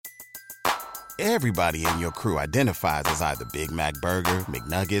Everybody in your crew identifies as either Big Mac Burger,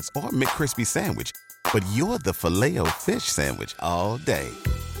 McNuggets, or McCrispy Sandwich. But you're the Filet-O-Fish Sandwich all day.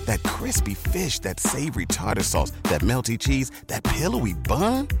 That crispy fish, that savory tartar sauce, that melty cheese, that pillowy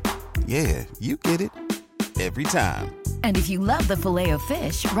bun. Yeah, you get it. Every time. And if you love the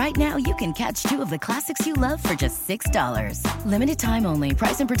Filet-O-Fish, right now you can catch 2 of the classics you love for just $6. Limited time only.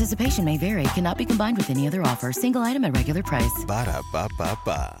 Price and participation may vary. Cannot be combined with any other offer. Single item at regular price.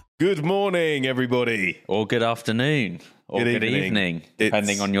 Ba-da-ba-ba-ba. Good morning, everybody. Or good afternoon. Or good evening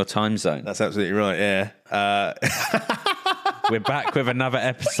depending on your time zone. That's absolutely right, yeah. We're back with another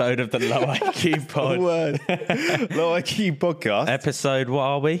episode of the Low IQ Pod. Low IQ podcast. Episode, what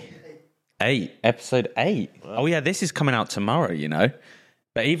are we? 8. Episode 8. Wow. Oh, yeah, this is coming out tomorrow, you know.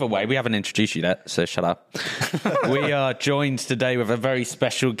 But either way, we haven't introduced you yet, so shut up. We are joined today with a very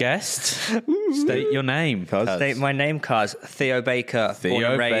special guest. State your name. State my name, cuz. Theo Baker. Born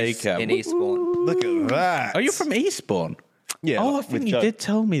and raised in Eastbourne. Look at that. Are you from Eastbourne? Yeah. Oh, I think you did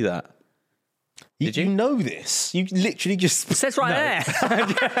tell me that. Did you know this? You literally just... It says right there.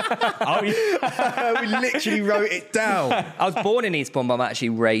 We literally wrote it down. I was born in Eastbourne, but I'm actually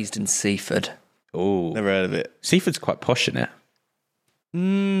raised in Seaford. Oh, never heard of it. Seaford's quite posh, isn't it?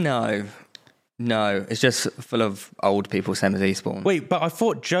 No, it's just full of old people, same as Eastbourne. Wait, but I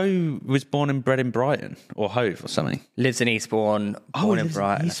thought Joe was born and bred in Brighton or Hove or something. Lives in Eastbourne, born in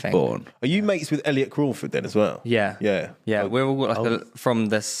Brighton, Eastbourne. Are you mates with Elliot Crawford then as well? Yeah. We're all like from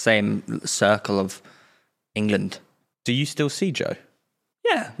the same circle of England. Do you still see Joe?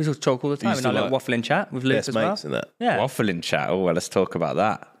 Yeah, we still talk all the time in our little WAFFLIN chat with Luke as well. Mates and that. Yeah. WAFFLIN chat. Oh, well, let's talk about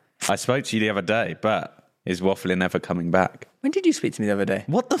that. I spoke to you the other day, but is WAFFLIN ever coming back? When did you speak to me the other day?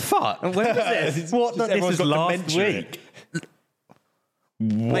 What the fuck? And when was this? This is last week.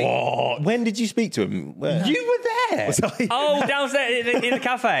 What? When did you speak to him? Where? You were there. Oh, downstairs in the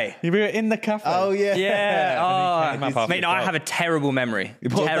cafe. You were in the cafe. Oh, yeah. Yeah. Oh, mate, no, I have a terrible memory.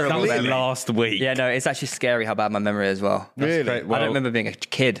 That was last week. Yeah, no, it's actually scary how bad my memory is as well. Really? I don't remember being a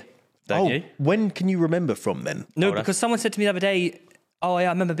kid. Don't you? When can you remember from then? No, because someone said to me the other day, oh, yeah,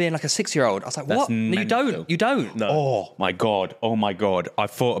 I remember being like a 6-year-old. I was like, That's what? No, you don't. You don't. No. Oh my God. I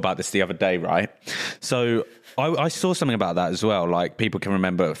thought about this the other day, right? So I saw something about that as well. Like people can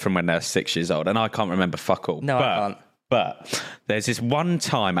remember from when they're 6 years old, and I can't remember fuck all. No, I can't. But there's this one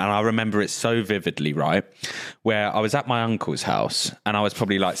time, and I remember it so vividly, right? Where I was at my uncle's house, and I was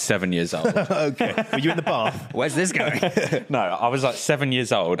probably like 7 years old. Okay. Were you in the bath? Where's this going? No, I was like 7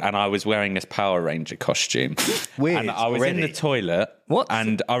 years old, and I was wearing this Power Ranger costume. Weird. And I was in the toilet. What?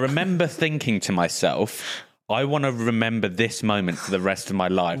 And I remember thinking to myself, I want to remember this moment for the rest of my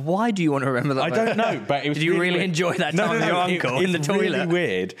life. Why do you want to remember that? I don't know, but it was Did you really weird. enjoy that time with your uncle in the It's toilet? really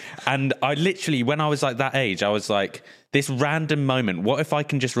weird. And I literally, when I was like that age, I was like, this random moment, what if I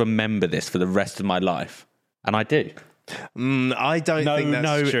can just remember this for the rest of my life? And I do. I don't think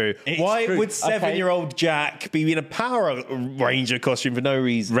that's true. Why true. would 7-year-old Jack be in a Power Ranger costume for no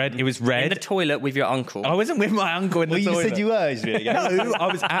reason? It was red. In the toilet with your uncle. I wasn't with my uncle in the toilet. You said you were. No,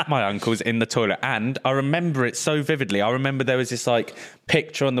 I was at my uncle's in the toilet, and I remember it so vividly. I remember there was this like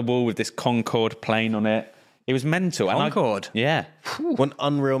picture on the wall with this Concorde plane on it. It was mental. Concorde? Yeah. One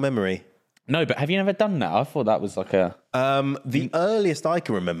unreal memory. No, but have you never done that? I thought that was like a... The earliest I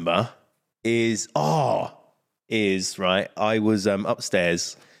can remember is right. I was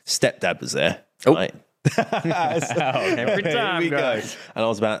upstairs. Stepdad was there. Right. Every time, Here we go. guys. And I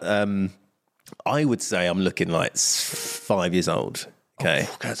was about. I would say I'm looking like 5 years old. Okay,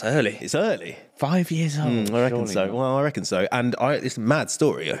 That's early. it's early. 5 years old. I reckon so. Well, I reckon so. And it's a mad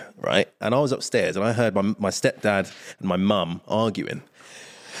story, right? And I was upstairs and I heard my stepdad and my mum arguing.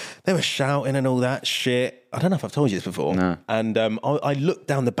 They were shouting and all that shit. I don't know if I've told you this before. No. And I looked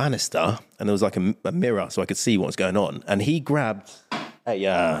down the banister and there was like a mirror so I could see what was going on. And he grabbed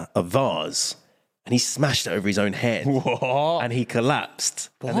a vase and he smashed it over his own head. What? And he collapsed.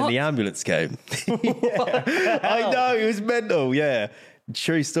 And then What? the ambulance came. Yeah. I know, it was mental, yeah.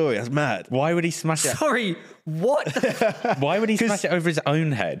 True story, that's mad. Why would he smash it? Sorry, what? Why would he smash it over his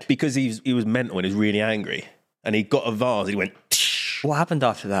own head? Because he was mental and he was really angry. And he got a vase and he went... What happened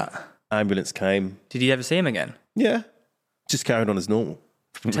after that? Ambulance came. Did you ever see him again? Yeah. Just carried on as normal.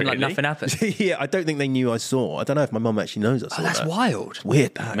 Pretend like nothing happened. Yeah, I don't think they knew I saw. I don't know if my mum actually knows I saw Oh, that's that. wild.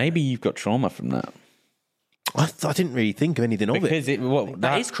 Weird, that. Maybe you've got trauma from that. I didn't really think of anything of it. Because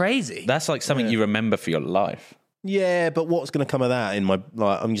That is crazy. That's like something you remember for your life. Yeah, but what's going to come of that in my...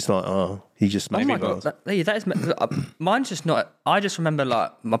 Like, I'm just like, he just... Oh my God. That is... Mine's just not... I just remember,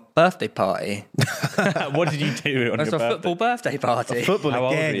 like, my birthday party. What did you do on It was your a birthday? football birthday party. Football How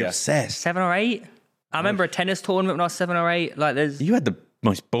old again, were you? obsessed. 7 or 8. I remember a tennis tournament when I was 7 or 8. Like, there's... You had the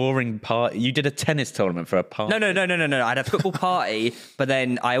most boring party. You did a tennis tournament for a party. No. I had a football party, but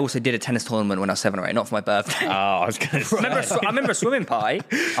then I also did a tennis tournament when I was 7 or 8, not for my birthday. Oh, I was going to say. I remember a swimming party.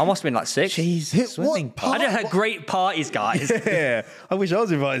 I must have been like 6. Jeez, swimming I just had great parties, guys. Yeah, I wish I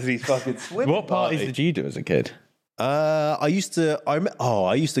was invited to these fucking swimming What parties did you do as a kid? I used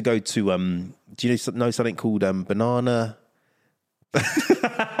to go to do you know something called Banana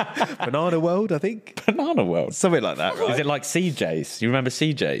Banana World, I think? Banana World. Something like that, right? Is it like CJ's? You remember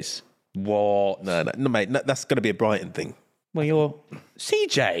CJ's? What? No, mate, that's going to be a Brighton thing. Well, you're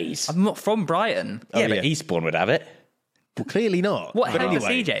CJ's. I'm not from Brighton. Yeah, but yeah. Eastbourne would have it. Well, clearly not. What But happened to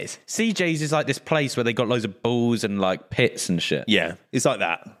anyway. CJ's? CJ's is like this place where they got loads of balls and like pits and shit. Yeah, it's like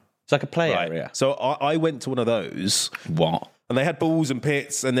that. It's like a play Right. area. So I went to one of those, What? and they had balls and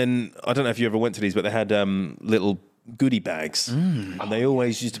pits, and then I don't know if you ever went to these, but they had little goodie bags, and they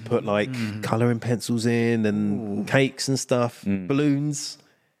always used to put like colouring pencils in and cakes and stuff, balloons.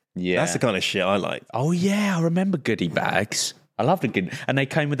 Yeah. That's the kind of shit I like. Oh, yeah, I remember goodie bags. I love the good. And they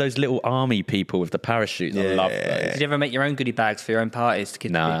came with those little army people with the parachutes. I love those. Did you ever make your own goodie bags for your own parties to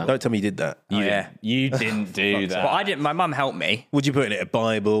kids? No. Don't tell me you did that. You didn't do that. Well, I didn't. My mum helped me. Would you put in it a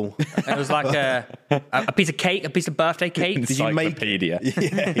Bible? It was like a piece of cake, a piece of birthday cake. Did you make? Encyclopedia.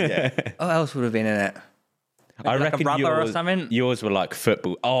 Yeah. What else would have been in it? I like a reckon rubber or something? yours were like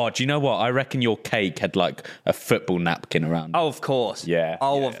football. Oh, do you know what? I reckon your cake had like a football napkin around. Oh, of course. Yeah.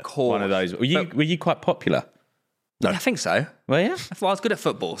 Oh, of course. One of those. Were you quite popular? Yeah, I think so. Well, yeah. Well, I was good at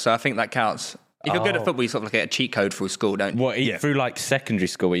football, so I think that counts. If you're good at football, you sort of like get a cheat code through school, don't you? What, through like secondary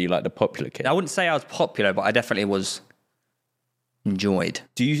school where you like the popular kid? I wouldn't say I was popular, but I definitely was enjoyed.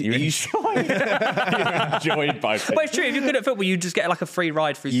 Do you? enjoyed by But it's true. If you're good at football, you just get like a free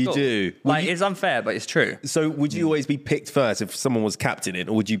ride through You school. do. Like, it's unfair, but it's true. So would you always be picked first if someone was captaining,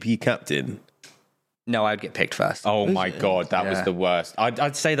 or would you be captain? No, I'd get picked first. Oh my God, that was Yeah. the worst.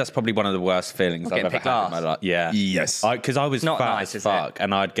 I'd say that's probably one of the worst feelings I've getting ever picked had in my last. life. Yeah. Yes. Because I was Not fat nice, as is fuck,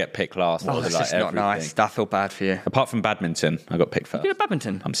 and I'd get picked last. Oh, for, that's like, just not everything. nice. I feel bad for you. Apart from badminton, I got picked first. You're at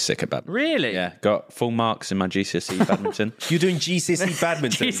badminton? I'm sick at badminton. Really? Yeah, got full marks in my GCSE badminton. You're doing GCSE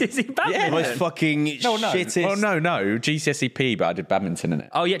badminton. GCSE badminton? The most fucking shittest. Well, no, GCSE PE, but I did badminton in it.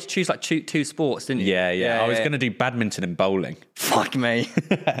 Oh, you had to choose like two sports, didn't you? Yeah. I was going to do badminton and bowling. Fuck me.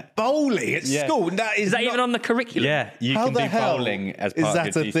 Bowling at school. That Is that not- even on the curriculum? Yeah, you How can the do hell bowling as is part that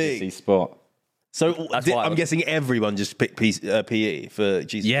of your a GCSE thing? sport. So That's I'm wild. guessing everyone just picked PE for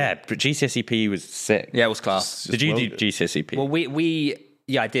GCSE. Yeah, but GCSE PE was sick. Yeah, it was class. Did you well do good. GCSE PE? Well, we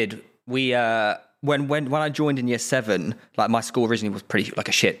I did. We when I joined in year 7, like my school originally was pretty like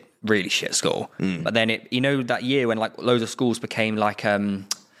a really shit school. But then that year when like loads of schools became like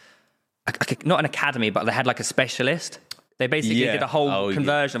not an academy, but they had like a specialist. They basically Yeah. did a whole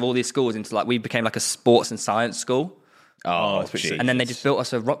conversion of all these schools into like we became like a sports and science school. oh, shit. And then they just built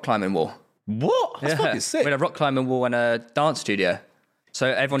us a rock climbing wall. what? That's fucking sick. We had a rock climbing wall and a dance studio. So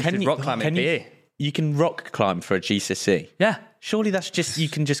everyone just did rock climbing in PE. You can rock climb for a GCSE. Yeah. Surely that's just you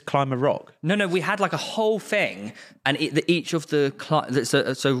can just climb a rock. No, we had like a whole thing, and each of the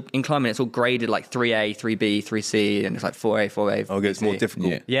so in climbing it's all graded like 3A, 3B, 3C, and it's like 4A, 4A. Okay, it's more 3C.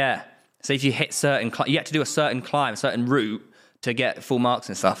 difficult. Yeah. Yeah. So if you hit you had to do a certain climb, a certain route to get full marks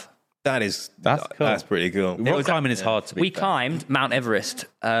and stuff. That's That's cool. That's pretty cool. Rock climbing is hard to be. We fair. climbed Mount Everest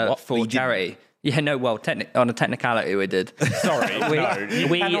You for didn't? charity. Yeah, no, well, on a technicality we did. Sorry,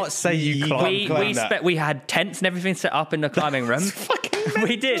 we cannot say you climbed. we had tents and everything set up in the climbing room.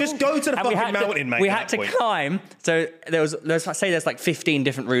 We did. Just go to the And we fucking had to- mountain, mate, We at had that to point. climb. So there's like 15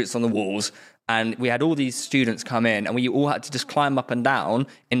 different routes on the walls, and we had all these students come in, and we all had to just climb up and down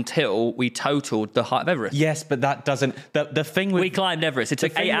until we totaled the height of Everest. Yes, but that doesn't. The thing with We climbed Everest. It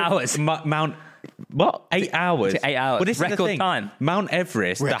took thing 8 with hours. Mount. What? 8 hours? 8 hours. Well, this is the Record thing. time. Mount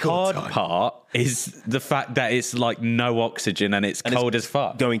Everest, the Record hard time. part is the fact that it's like no oxygen and it's cold as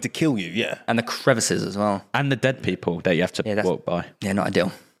fuck. Going to kill you, yeah. And the crevices as well. And the dead people that you have to that's- walk by. Yeah, not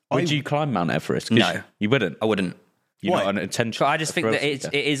ideal. Would you climb Mount Everest? 'Cause No. You wouldn't? I wouldn't. You're Why? not an attention. But I just think that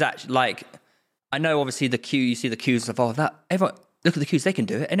it is actually like, I know obviously the queue, you see the queues and stuff, everyone, look at the queues, they can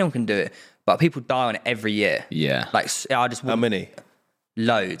do it, anyone can do it. But people die on it every year. Yeah. Like, I just How many?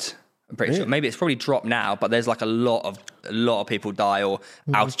 loads. I'm pretty sure. Maybe it's probably dropped now, but there's like a lot of people die or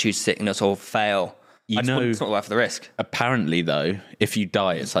altitude sickness or fail. You know- it's not worth the risk. Apparently, though, if you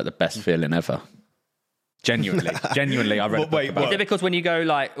die, it's like the best feeling ever. Genuinely, I read a book about Is it because when you go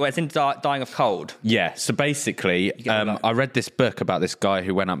like, well, it's in dying of cold? Yeah, so basically, I read this book about this guy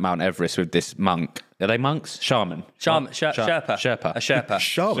who went up Mount Everest with this monk. Are they monks? Shaman. Sherpa. Sherpa. A Sherpa.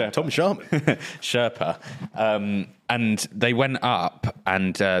 Sherman, Tom Sherman. Sherpa. And they went up,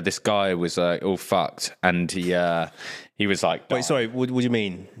 and this guy was all fucked, and he was like, Wait, sorry, what do you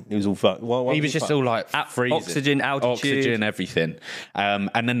mean? He was all fucked. he was just all like freezing. Oxygen, altitude. Oxygen, everything. And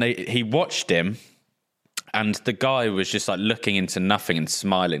then he watched him, and the guy was just like looking into nothing and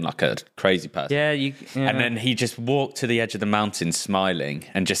smiling like a crazy person. Yeah, And then he just walked to the edge of the mountain smiling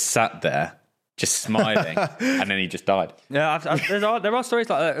and just sat there, just smiling, and then he just died. Yeah, there are stories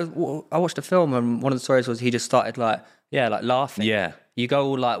like that. I watched a film, and one of the stories was he just started like laughing. Yeah. You go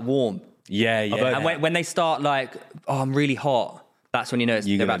all like warm. Yeah. And when they start like, oh, I'm really hot, that's when you know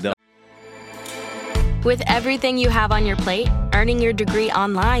they're about to die. With everything you have on your plate, earning your degree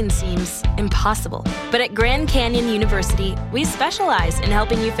online seems impossible. But at Grand Canyon University, we specialize in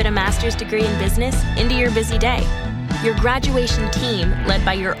helping you fit a master's degree in business into your busy day. Your graduation team, led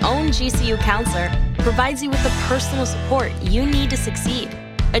by your own GCU counselor, provides you with the personal support you need to succeed.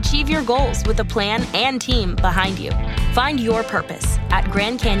 Achieve your goals with a plan and team behind you. Find your purpose at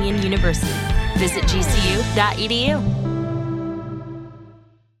Grand Canyon University. Visit gcu.edu.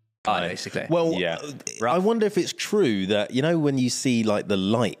 Basically. Well, I wonder if it's true that, you know, when you see like the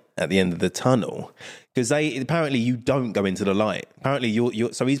light at the end of the tunnel, because apparently you don't go into the light. Apparently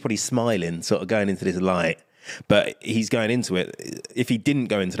you're so he's probably smiling, sort of going into this light, but he's going into it. If he didn't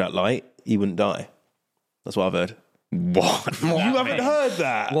go into that light, he wouldn't die. That's what I've heard. What? You haven't heard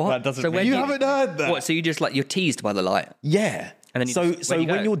that? What? That doesn't So when You haven't heard that? What? So you just like you're teased by the light? Yeah. And then you so just- where you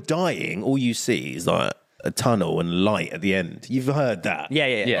when go? you're dying, all you see is like a tunnel and light at the end. You've heard that? Yeah.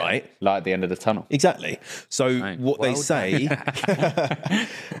 Right? Light at the end of the tunnel. Exactly. So Right. what they say,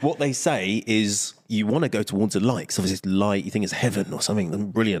 what they say is you want to go towards the light. Because obviously it's light, you think it's heaven or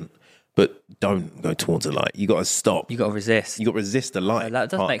something brilliant, but don't go towards the light. You got to stop. You got to resist. You got to resist the light. That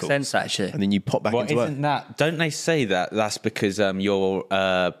does make particles. sense, actually. And then you pop back Well, into isn't Earth. that? Don't they say that that's because your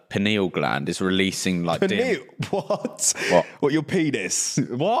pineal gland is releasing like What? What? What? Your penis?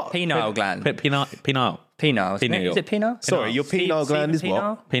 What? Penile gland. Penile. Penile. Isn't it? Is it penile? Sorry, your penile gland is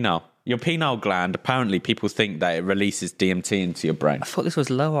what? Penile. Your penile gland. Apparently, people think that it releases DMT into your brain. I thought this was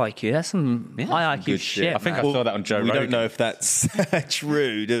low IQ. That's some high IQ shit. I think man. I saw that on Joe We Rogan. don't know if that's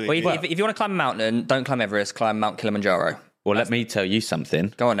true, do we? Well, if you want to climb a mountain, don't climb Everest. Climb Mount Kilimanjaro. Well, let me tell you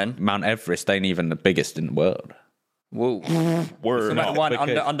something. Go on then. Mount Everest ain't even the biggest in the world. Whoa. Word. The one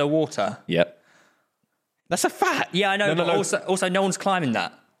because- underwater. Yep. That's a fact. Yeah, I know. No, but no. Also, no one's climbing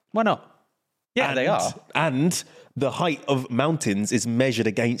that. Why not? Yeah, they are. And the height of mountains is measured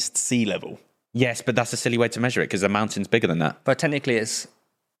against sea level. Yes, but that's a silly way to measure it because the mountain's bigger than that. But technically, it's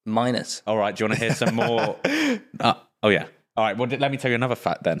minus. All right, do you want to hear some more? Oh, yeah. All right, well, let me tell you another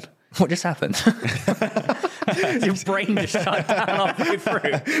fact then. What just happened? Your brain just shut down halfway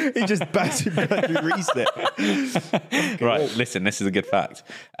through. He just battered reset. Right, listen, this is a good fact.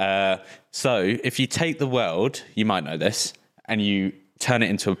 So, if you take the world, you might know this, and you turn it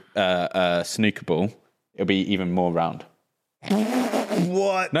into a snooker ball, it'll be even more round.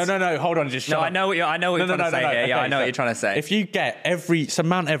 What? No, hold on, just shut No, up. I know what you're trying to say here. Yeah, I know what you're trying to say. If you get so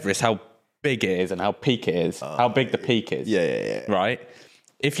Mount Everest, how big it is and how peak it is, how big the peak is. Yeah. Right?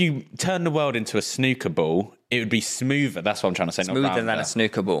 If you turn the world into a snooker ball, it would be smoother. That's what I'm trying to say. not Smoother than rounder. a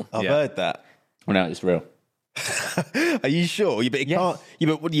snooker ball. I've Yeah. heard that. Well, no, it's real. Are you sure? But it can't.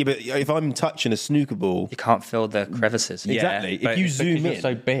 But if I'm touching a snooker ball, You can't feel the crevices. Exactly. If but you it's zoom because you're in.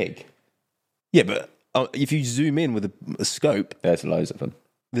 so big. yeah, but if you zoom in with a scope, There's loads of them.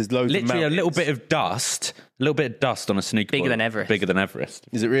 there's loads. Literally of a little mountains. bit of dust on a snooker Bigger ball. than Everest. Bigger than Everest.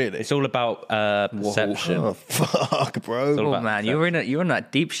 Is it really? It's all about perception. Oh fuck, bro. all Oh about man, you're in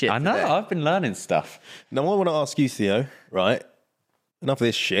that deep shit. I know. today. I've been learning stuff. Now I want to ask you, Theo. Right? Enough of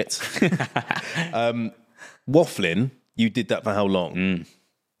this shit. WAFFLIN. You did that for how long?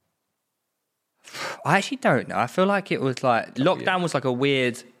 I actually don't know. I feel like it was like lockdown was like a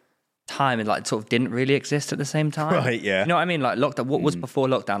weird time and like sort of didn't really exist at the same time. Right, yeah. You know what I mean? Like lockdown. What was before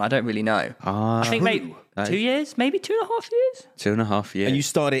lockdown? I don't really know. I think maybe 2 years, maybe 2.5 years. 2.5 years. And you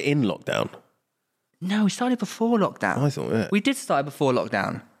started in lockdown. No, we started before lockdown. I thought, yeah. We did start before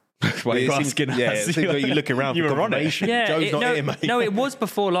lockdown. Why are you It seems- asking yeah, us? it seems like you're looking around You for were on it. confirmation. Yeah, Joe's not here, mate. No, it was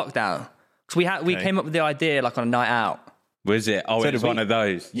before lockdown. Because we came up with the idea like on a night out. Was it? Oh, So it was did we. one of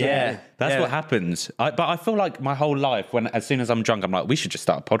those. Yeah. That's Yeah. what happens. But I feel like my whole life, as soon as I'm drunk, I'm like, we should just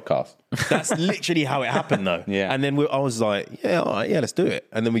start a podcast. That's literally how it happened, though. Yeah. And then I was like, yeah, all right, yeah, let's do it.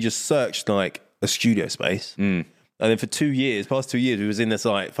 And then we just searched like a studio space, and And then for 2 years, past 2 years, we was in this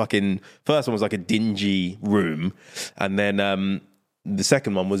like fucking, first one was like a dingy room. And then the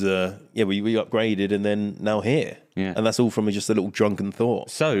second one was we upgraded and then now here. Yeah. And that's all from just a little drunken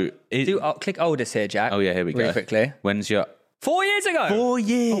thought. So, Click oldest here, Jack. oh yeah, here we go. Really quickly. When's your 4 years ago. 4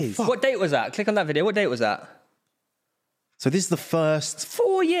 years? What date was that? Click on that video. What date was that? So this is the first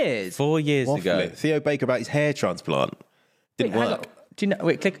 4 years. 4 years ago. WAFFLIN. Theo Baker about his hair transplant. Didn't Hang on. work. Do you know?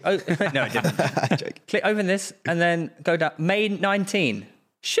 Wait, click. Oh, no, it didn't. Click open this and then go down. May 19.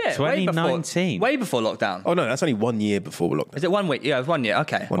 Shit. 2019. Way before lockdown. Oh no, that's only 1 year before lockdown. Is it 1 week? Yeah, it was 1 year.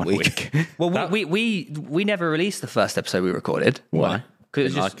 Okay. 1 week. Well, we never released the first episode we recorded. Why? Because it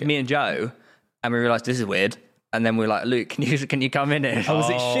was just Like it. me and Joe, and we realised this is weird. And then we were like, Luke, can you come in here? Oh, was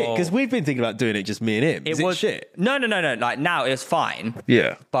it shit? Because we've been thinking about doing it just me and him. Is it shit? No. Like now it was fine.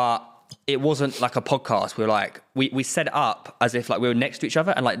 Yeah. But it wasn't like a podcast. We were like, we set it up as if like we were next to each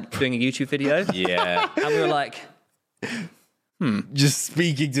other and like doing a YouTube video. Yeah. And we were like, Just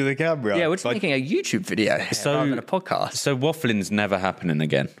speaking to the camera. yeah, we're just making a YouTube video rather than a podcast. So waffling's never happening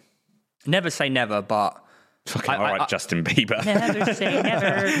again. Never say never, but Fucking all right, Justin Bieber. never say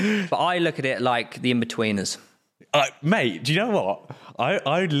never. But I look at it like the in-betweeners. Mate, do you know what?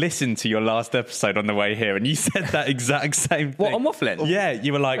 I listened to your last episode on the way here, and you said that exact same thing. What, on WAFFLIN? Yeah,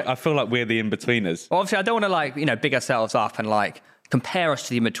 you were like, I feel like we're the in-betweeners. Well, obviously, I don't want to like, big ourselves up and like compare us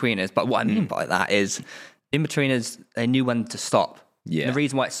to the in-betweeners. But what I mean by that is in-betweeners, they knew when to stop. Yeah. And the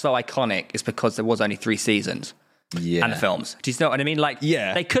reason why it's so iconic is because there was only 3 seasons. Yeah. And the films. Do you know what I mean? Like,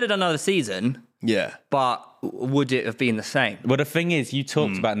 Yeah. they could have done another season, Yeah. but would it have been the same? Well, the thing is, you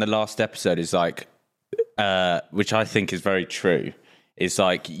talked about in the last episode is like, which I think is very true, is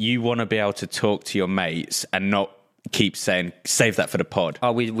like you want to be able to talk to your mates and not keep saying, save that for the pod.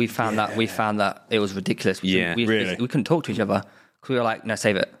 Oh, we found that it was ridiculous. We couldn't talk to each other because we were like, no,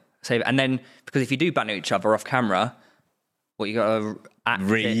 save it. And then because if you do banter each other off camera, well, you got to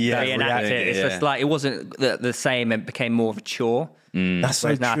reenact it. It's just like it wasn't the same. It became more of a chore. That's so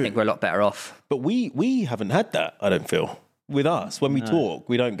Whereas now true. I think we're a lot better off. But we haven't had that, I don't feel. With us, when we talk,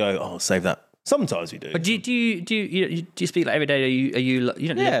 we don't go, oh, save that. Sometimes we do. But do you speak like every day? Are you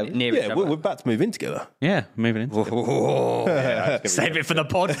don't live near each other? we're about to move in together. Yeah, moving in. Save it for the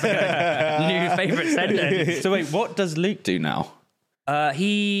pod. New favourite sentence. So wait, what does Luke do now?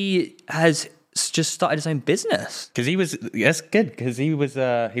 He has just started his own business. Because that's good, because he was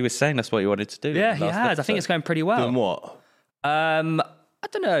saying that's what he wanted to do. Yeah, he has. I think it's going pretty well. Doing what? I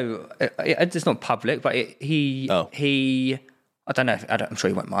don't know. It's not public, but he. I don't know. I'm sure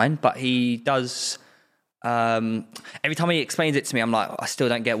he won't mind, but he does. Every time he explains it to me, I'm like, I still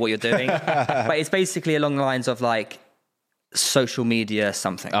don't get what you're doing. But it's basically along the lines of like social media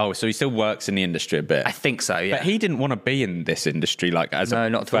something. Oh, so he still works in the industry a bit. I think so. Yeah. But he didn't want to be in this industry, like as no, a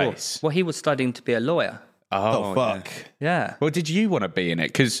not at all. face. Well, he was studying to be a lawyer. Oh, fuck. Yeah. Well, did you want to be in it?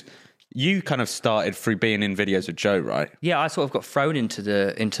 Because you kind of started through being in videos with Joe, right? Yeah, I sort of got thrown into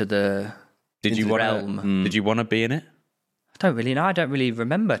the Did you realm. Did you want to be in it? I don't really know. I don't really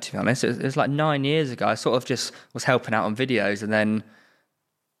remember, to be honest. It was like 9 years ago. I sort of just was helping out on videos, and then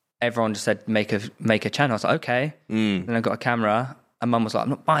everyone just said make a channel. I was like, okay. Then I got a camera, and Mum was like, I'm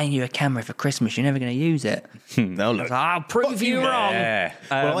not buying you a camera for Christmas. You're never going to use it. Now I look. was like, I'll prove you wrong. Yeah.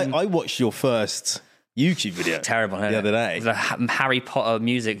 Well, I watched your first YouTube video. Terrible. The other day. It was a Harry Potter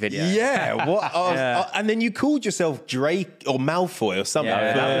music video. Yeah. What? And then you called yourself Drake or Malfoy or something.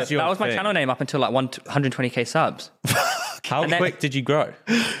 Yeah, that that was my thing. channel name up until like 120k subs. How quick did you grow?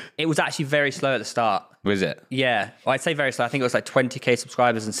 It was actually very slow at the start. Was it? Yeah, well, I'd say very slow. I think it was like 20k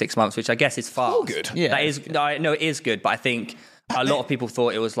subscribers in 6 months, which I guess is fast. Oh, good. Yeah, that is. No, it is good, but I think a lot of people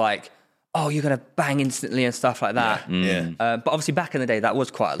thought it was like, oh, you're gonna bang instantly and stuff like that. Yeah. But obviously, back in the day, that was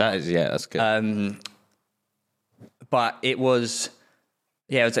quite a lot. That's good. But it was,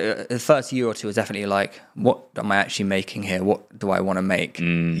 yeah, it was the first year or two was definitely like, what am I actually making here? What do I want to make?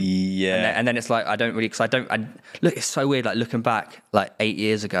 Yeah. And then it's like, I don't really, because look, it's so weird, like looking back like 8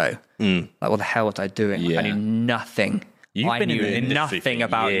 years ago, like what the hell was I doing? Like, I knew nothing. You've been in the industry nothing for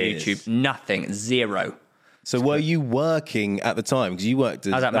about years. YouTube, nothing, zero. So were you working at the time? Because you worked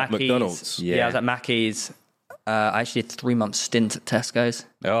I was at at Mackey's. McDonald's. Yeah, I was at Mackey's. I actually did 3 months stint at Tesco's.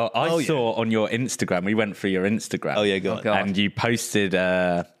 I saw on your Instagram, we went through your Instagram. Oh, yeah, go on. God. And you posted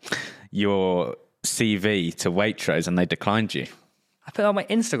your CV to Waitrose and they declined you. I put it on my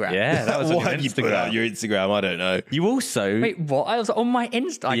Instagram. Yeah, that was on What your have you put on Instagram. your Instagram? I don't know. You also... Wait, what? I was on my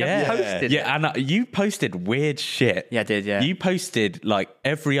Instagram. Yeah. I posted. Yeah, and you posted weird shit. Yeah, I did, yeah. You posted like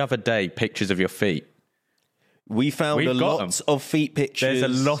every other day pictures of your feet. We found We've a got lot them. of feet pictures.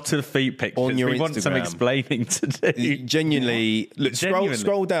 There's a lot of feet pictures. on your We want some Instagram. explaining to do. Genuinely, look, Genuinely.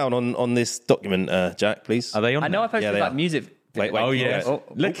 scroll down on this document, Jack, please. Are they on? I know I there? posted they like are. music. Wait, Oh yeah. Oh,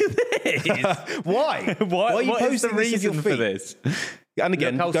 Look at this. Why? Why are you what is the posting this of your reason for feet? this? And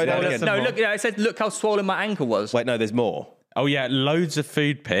again, Look how go down swollen- again. No, look. It said, "Look how swollen my ankle was." Wait, no, there's more. Oh yeah, loads of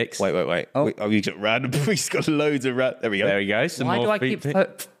food pics. Wait. Oh, we got random. We've got loads of There we go. There we go. Some Why more do I feet keep?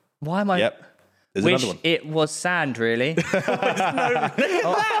 pics. Why am I? Yep. There's Wish another one. it was sand, really. What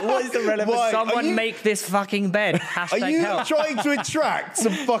is the relevance? Why? Are Someone you- make this fucking bed. Are Hashtag you help. trying to attract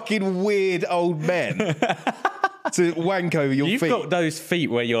some fucking weird old men to wank over your You've feet? got those feet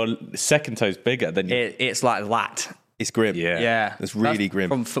where your second toe's bigger than your... It's like that. It's grim. Yeah. Yeah, It's really grim.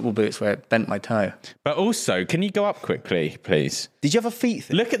 From football boots where it bent my toe. But also, can you go up quickly, please? Did you have a feet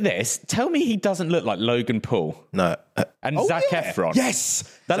thing? Look at this. Tell me he doesn't look like Logan Paul. No. And Zac Efron. Yes.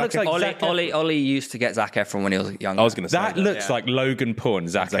 That Zac looks like Efron. Zac Efron. Ollie used to get Zac Efron when he was younger. I was going to say That looks like Logan Paul and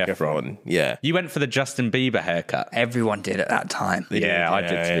Zac Zac Efron. Efron. Yeah. You went for the Justin Bieber haircut. Everyone did at that time. Yeah, I did,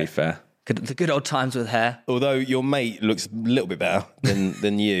 to yeah. be fair. The good old times with hair. Although your mate looks a little bit better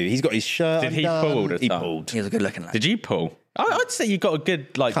than you. He's got his shirt Did he undone. pull all the He time? pulled. He was a good looking lad. Did you pull? I'd say you got a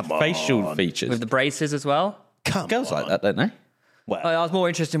good Come facial on. features. With the braces as well. Come Girls on. like that, don't they? Well, I was more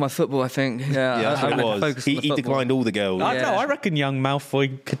interested in my football, I think. Yeah, yeah, that's I what it was. focused on the He football. declined all the girls. I don't know. I reckon young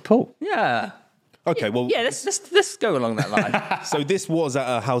Malfoy could pull. Yeah. Okay, well, Yeah, let's go along that line. so this was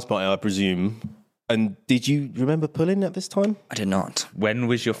at a house party, I presume. And did you remember pulling at this time? I did not. When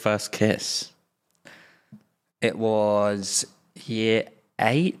was your first kiss? It was year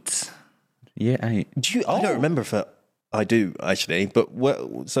 8. Year 8. I don't remember if I do actually, but so What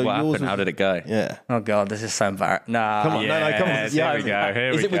yours happened? was- How did it go? Yeah. Oh god, this is so embarrassing. Nah. Come on, no, come on. Yes, here we go. Here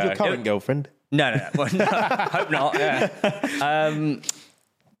Is we it with go. your current girlfriend? No. Well, no. Hope not. Yeah.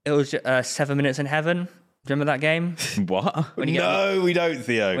 It was 7 Minutes in Heaven. Do you remember that game? What? When you get- No, we don't,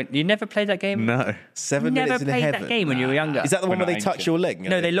 Theo. You never played that game? No. 7 You never minutes in played heaven. that game when you were younger. Is that the one We're where they not touch ancient. your leg?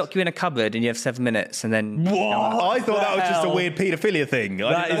 No, they lock you in a cupboard and you have 7 minutes and then... What? I thought that was just a hell? weird paedophilia thing.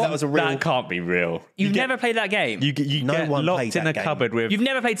 I didn't know that was a real. That can't be real. You've never played that game? You No get one locked played in that a game. cupboard with... You've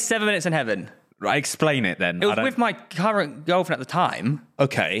never played 7 Minutes in Heaven? Right, explain it then. It was with my current girlfriend at the time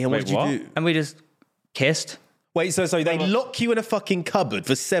Okay, and Wait, what did what? you do? and we just kissed. Wait, so they lock you in a fucking cupboard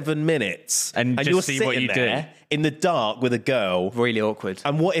for 7 minutes, And just you're see sitting what you there do. in the dark with a girl. Really awkward.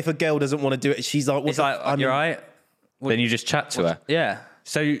 And what if a girl doesn't want to do it? She's like, It's like, you're right? Then you just chat to her. Yeah.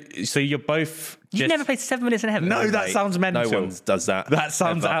 So you're both You've just... never played 7 Minutes in Heaven? No, that Mate, sounds mental. No one does that. That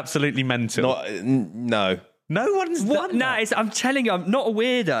sounds ever. absolutely mental. No. No one's What? done No, that. I'm telling you, I'm not a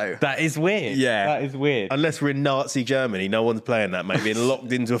weirdo. That is weird. Yeah. That is weird. Unless we're in Nazi Germany, no one's playing that, mate. Being locked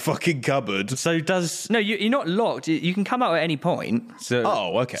into a fucking cupboard. So does... No, you're not locked. You can come out at any point. So,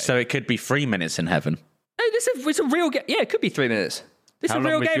 Oh, okay. So it could be 3 minutes in heaven. No, it's a real game. Yeah, it could be 3 minutes. It's How a long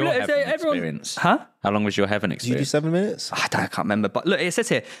real was game. your Look, heaven everyone... experience? Huh? How long was your heaven Did you do experience? 7 minutes? I can't remember, but look, it says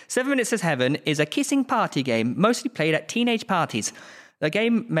here 7 Minutes in Heaven is a kissing party game mostly played at teenage parties. The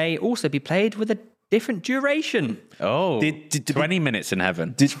game may also be played with a different duration. Oh, Did 20 minutes in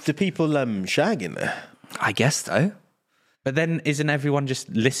heaven. Do people shag in there? I guess so. But then isn't everyone just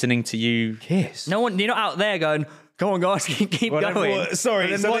listening to you? Yes. No one, you're not out there going, "Come on, guys, keep Well, then going." what- Sorry.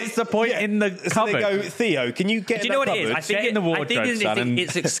 But then what's the point in the So they cupboard? go, Theo, can you get Do in you know that what it is? cupboard I think Get in the wardrobe, son, and-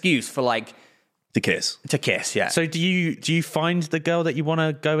 it's an excuse for like to kiss? to kiss. Yeah. So do you find the girl that you want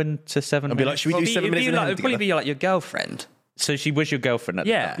to go into 7 And be like, minutes? should we do 7 minutes in like, heaven it'd probably together? be like your girlfriend. So she was your girlfriend at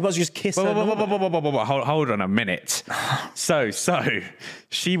the Yeah. time? You might as well just kiss her. Whoa. Hold on a minute. So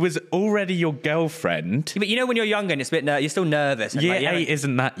she was already your girlfriend. But you know when you're younger and it's a bit you're still nervous. And Year like, 8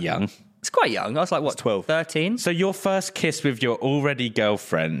 isn't that young. It's quite young. I was like, what, 12. 13? So your first kiss with your already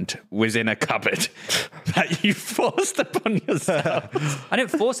girlfriend was in a cupboard that you forced upon yourself. I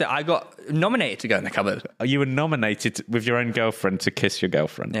didn't force it. I got nominated to go in the cupboard. You were nominated with your own girlfriend to kiss your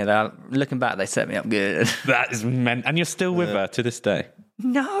girlfriend. Yeah, looking back, they set me up good. That is meant, and you're still with her to this day.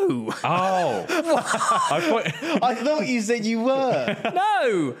 No. Oh, I thought. I thought you said you were.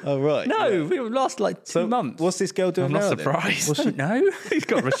 No. Oh, right. No, Yeah. we lost like 2 months. What's this girl doing I'm not now, then? surprised. I don't know. He's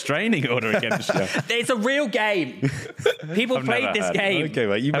got a restraining order against you. It's a real game. People I've played never this heard of it. game. Okay,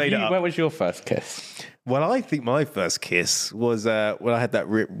 mate, you made it up. Where was your first kiss? Well, I think my first kiss was when I had that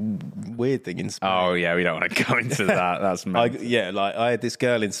weird thing in Spain. Oh yeah, we don't want to go into that. That's I had this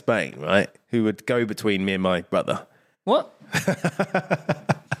girl in Spain, right, who would go between me and my brother. What?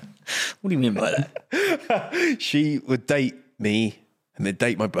 What do you mean by that? She would date me and then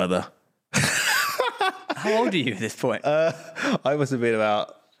date my brother. How old are you at this point? I must have been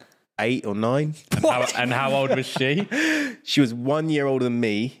about 8 or 9. and how old was she? She was 1 year older than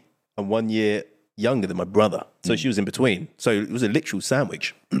me and 1 year younger than my brother. So she was in between. So it was a literal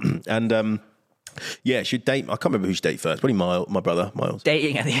sandwich. And she'd date, I can't remember who she'd date first. Probably my brother, Miles.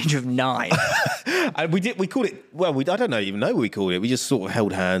 Dating at the age of 9. And we called it, well, I don't even know what we called it. We just sort of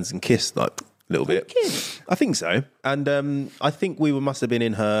held hands and kissed like a little bit. I think so. And I think we must have been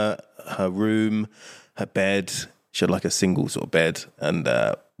in her room, her bed. She had like a single sort of bed. And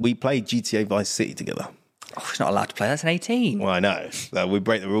we played GTA Vice City together. Oh, she's not allowed to play. That's an 18. Well, I know. We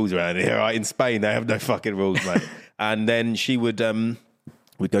break the rules around here, right? In Spain, they have no fucking rules, mate. And then she would...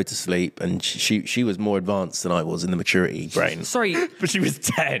 we'd go to sleep, and she was more advanced than I was in the maturity brain. Sorry, But she was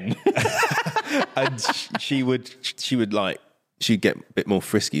 10. And she'd get a bit more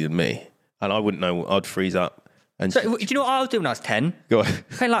frisky than me, and I wouldn't know. I'd freeze up. And so, do you know what I was doing when I was 10? go on,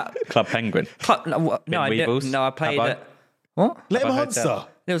 Playing like Club Penguin. I played Have I? it. What? let him I heard answer.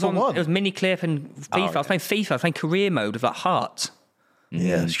 It was For on. one. It was mini clip and FIFA. I was playing FIFA. I was playing career mode with like hearts.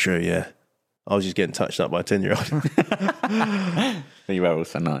 Yeah, that's true. Yeah, I was just getting touched up by a 10-year-old. You were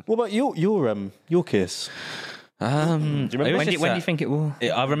also 9. What about your kiss? Do you remember? When do you think it will?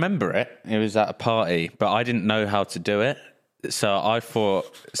 I remember it. It was at a party, but I didn't know how to do it. So I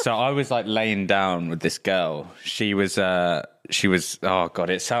was like laying down with this girl. She was, oh God,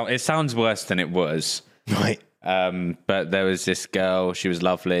 it sounds worse than it was. Right. But there was this girl, she was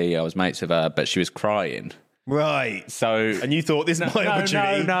lovely. I was mates with her, but she was crying. Right. So, And you thought, this is my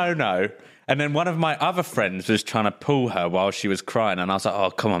opportunity? No. And then one of my other friends was trying to pull her while she was crying. And I was like,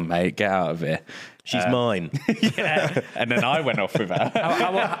 oh, come on, mate, get out of here. She's mine. Yeah. And then I went off with her.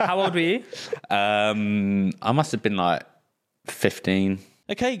 How old were you? I must have been like 15.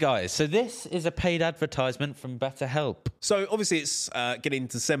 Okay, guys, so this is a paid advertisement from BetterHelp. So obviously it's getting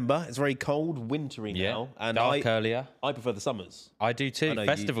December. It's very cold, wintry now. And dark earlier. I prefer the summers. I do too. know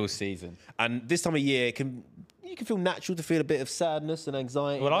Festival season. And this time of year, you can feel natural to feel a bit of sadness and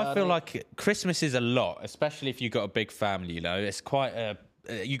anxiety. Well, I about feel it. like Christmas is a lot, especially if you've got a big family, you know. It's quite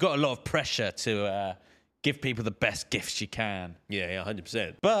you got a lot of pressure to give people the best gifts you can. Yeah,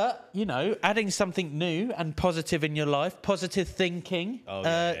 100%. But, you know, adding something new and positive in your life, positive thinking,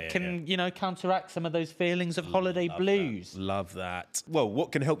 can, you know, counteract some of those feelings of holiday blues. Love that. Well,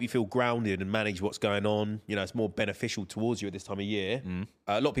 what can help you feel grounded and manage what's going on? You know, it's more beneficial towards you at this time of year.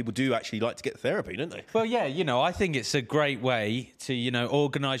 A lot of people do actually like to get therapy, don't they? Well, yeah, you know, I think it's a great way to, you know,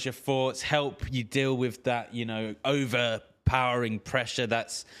 organise your thoughts, help you deal with that, you know, overpowering pressure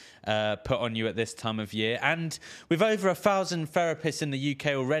that's put on you at this time of year. And with over 1,000 therapists in the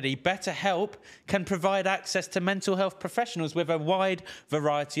UK already, BetterHelp can provide access to mental health professionals with a wide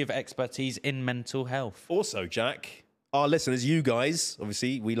variety of expertise in mental health. Also, Jack, our listeners, you guys,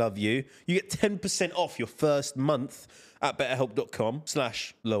 obviously, we love you. You get 10% off your first month at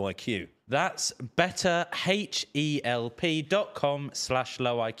betterhelp.com/lowiq. That's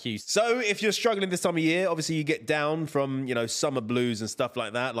betterhelp.com/lowiq. So if you're struggling this time of year, obviously you get down from, you know, summer blues and stuff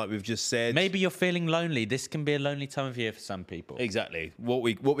like that, like we've just said. Maybe you're feeling lonely. This can be a lonely time of year for some people. Exactly. What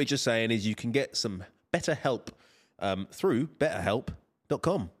we're just saying is you can get some better help through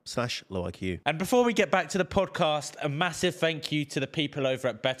betterhelp.com/lowiq. And before we get back to the podcast, a massive thank you to the people over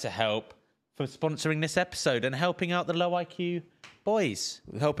at BetterHelp for sponsoring this episode and helping out the Low IQ boys.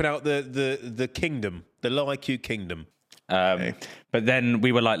 Helping out the kingdom, the low IQ kingdom. But then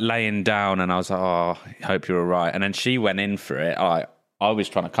we were like laying down and I was like, oh, I hope you're all right. And then she went in for it. I was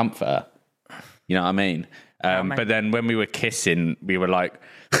trying to comfort her. You know what I mean? But then when we were kissing, we were like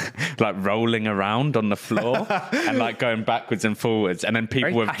rolling around on the floor and like going backwards and forwards. And then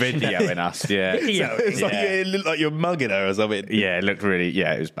people were videoing us. Yeah. It's like it looked like you're mugging her or something. Yeah, it looked really,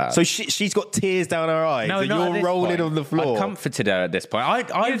 it was bad. So she's got tears down her eyes and not at you're this rolling point. on the floor. I comforted her at this point.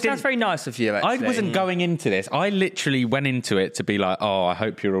 Sounds very nice of you, actually. I wasn't going into this. I literally went into it to be like, oh, I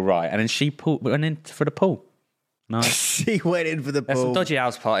hope you're all right. And then she went in for the pool. Nice. She went in for the There's pool. some dodgy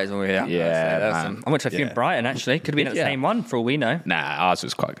house parties over here. Yeah, I went to a few in Brighton, actually. Could have been at the same one, for all we know. Nah, ours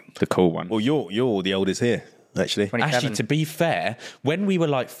was quite the cool one. Well, you're the oldest here, actually. 27. Actually, to be fair, when we were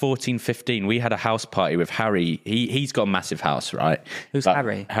like 14, 15, we had a house party with Harry. He's got a massive house, right? Who's But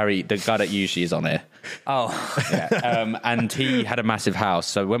Harry? Harry, the guy that usually is on here. Oh. Yeah. And he had a massive house.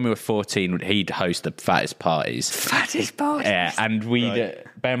 So when we were 14, he'd host the fattest parties. Fattest parties? Yeah, and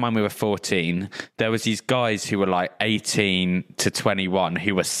bear in mind we were 14, there was these guys who were like 18 to 21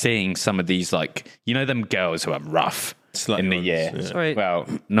 who were seeing some of these, like, you know, them girls who are rough in the year. Yeah. Sorry. Well,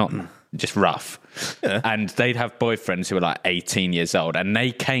 not just rough. Yeah. And they'd have boyfriends who were like 18 years old and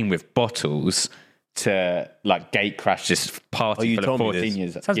they came with bottles to like gate crash this party full of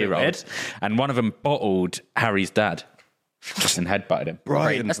 14-year-olds. And one of them bottled Harry's dad and headbutted him.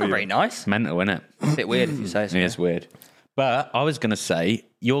 Right. That's not very nice. Mental, isn't it? A bit weird if you say so. It is weird. But I was going to say,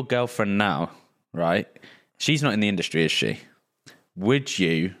 your girlfriend now, right? She's not in the industry, is she? Would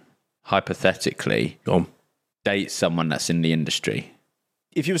you, hypothetically, date someone that's in the industry?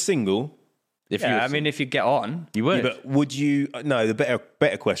 If you were single... if you get on, You would. Yeah, but would you... No, the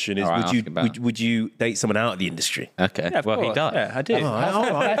better question is, All right, would you date someone out of the industry? Okay. yeah, of well, he course. does. Yeah, I do.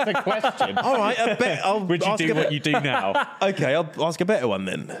 All right. That's the question. All right, Would you do what you do now? Okay, I'll ask a better one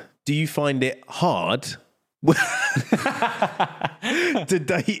then. Do you find it hard to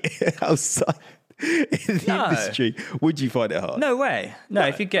date outside in the industry? Would you find it hard? No way. No,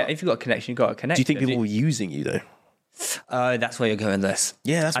 if you've got a connection, you've got a connection. Do you think people were using you though? That's where you're going with this.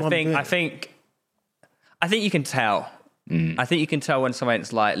 Yeah, that's what I think you can tell. I think you can tell when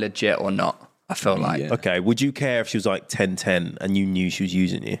something's like legit or not. I feel like. Yeah. Okay, would you care if she was like 10-10 and you knew she was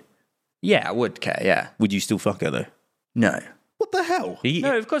using you? Yeah, I would care. Yeah. Would you still fuck her though? No. What the hell?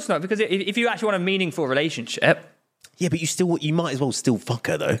 No, of course not. Because if you actually want a meaningful relationship, Yeah, but you might as well still fuck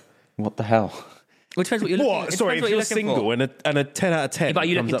her though. What the hell? well, it depends what you're looking. What? Sorry, if you're single and a 10 out of 10. But are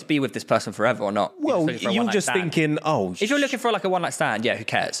you comes looking up- to be with this person forever or not? Well, you're just thinking, If you're looking for like a one night stand, yeah, who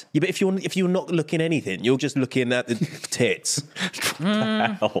cares? yeah, but if you're not looking anything, you're just looking at the tits.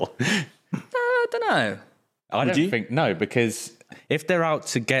 Hell. I don't know. I don't you? think no, because if they're out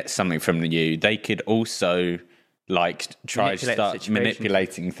to get something from you, they could also like try to Manipulate the start situation.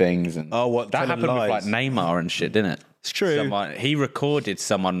 manipulating things. And Oh, what, that telling happened with lies? like Neymar and shit, didn't it? It's true. He recorded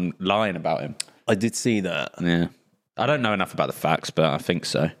someone lying about him. I did see that. Yeah, I don't know enough about the facts, but I think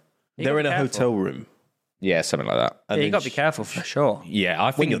so. They're in a hotel room. Yeah, something like that. Yeah, you got to be careful for sure. Yeah,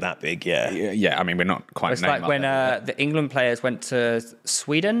 I think When you're that big, yeah. Yeah, I mean we're not quite. It's like Neymar when level. the England players went to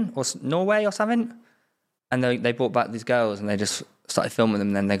Sweden or Norway or something, and they brought back these girls and they just started filming them,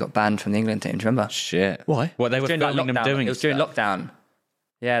 and then they got banned from the England team. Do you remember? Shit. Why? Well, they were During, like, filming them lockdown. doing It was during stuff. lockdown.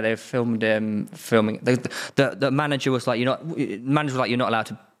 Yeah, they filmed him filming. The manager was like, you're not allowed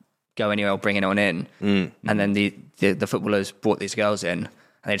to go anywhere or bring anyone in. And then the footballers brought these girls in, and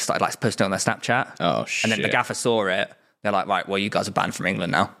they just started like posting it on their Snapchat. Oh, And then the shit. gaffer saw it. They're like, right, well, you guys are banned from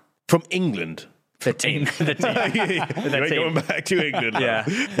England now. From England. The team. The team. You ain't going back to England. Yeah.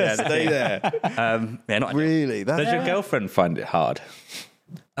 Yeah, the Stay there. Yeah, not Really? That's Does your girlfriend find it hard?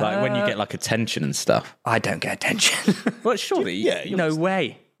 Like when you get like attention and stuff. I don't get attention. Well, surely. Yeah, No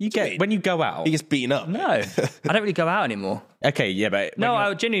way. You get when you go out. he gets beaten up. No. I don't really go out anymore. Okay, yeah, but No,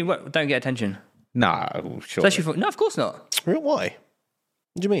 I genuinely don't get attention. no, sure. Especially for, no, of course not. Why?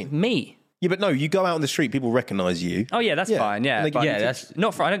 What do you mean? Me. Yeah, but no, you go out on the street, people recognise you. Oh yeah, that's fine. Yeah, Like, but yeah, that's-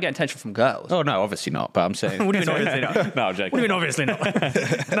 not for. I don't get attention from girls. Oh no, obviously not. But I'm saying. What do you mean obviously not? No, I'm joking. What do you mean obviously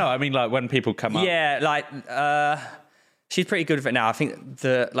not? No, I mean like when people come up. Yeah, like she's pretty good with it now. I think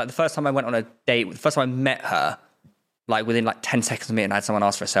the first time I went on a date, the first time I met her, like within like 10 seconds of meeting, I had someone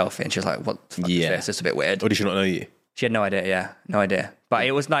ask for a selfie, and she was like, "What the fuck is this? It's a bit weird." Or did she not know you? She had no idea. Yeah, no idea. But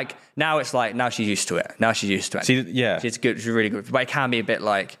it was like now she's used to it. Now she's used to it. See, yeah. she's good. She's really good. But it can be a bit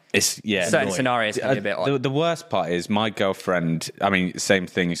like It's certain annoying. scenarios can be a bit odd. The worst part is my girlfriend. I mean, same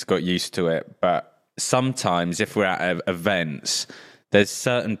thing. She's got used to it, but sometimes if we're at events, there's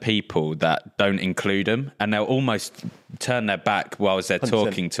certain people that don't include them, and they'll almost turn their back whilst they're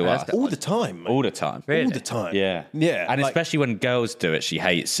talking to us All the time. all the time. Really? All the time. Yeah, Yeah. and like- especially when girls do it, she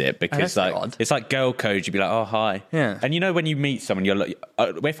hates it because that's a bit like odd. it's like girl code. You'd be like, "Oh, hi," Yeah. And you know when you meet someone, you're like,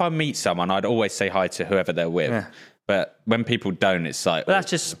 if I meet someone, I'd always say hi to whoever they're with. Yeah. But when people don't, it's like, But that's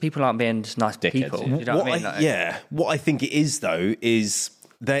just people aren't being just nice Dickheads, people. yeah. You know what I mean? Like, What I think it is though is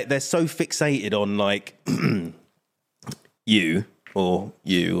they're so fixated on like you or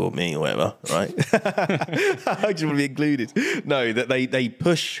me or whatever, right? I just want to be included. No, that they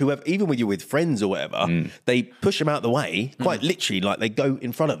push whoever, even when you're with friends or whatever, they push them out the way, quite literally, like they go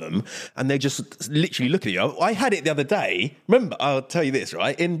in front of them and they just literally look at you. I had it the other day. Remember, I'll tell you this,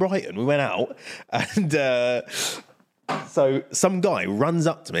 right? In Brighton, we went out and so some guy runs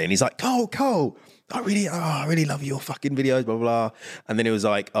up to me and he's like, Cole, I really love your fucking videos, blah, blah, blah. And then it was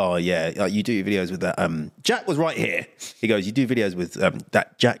like, oh, yeah, like you do your videos with that. Jack was right here. He goes, you do videos with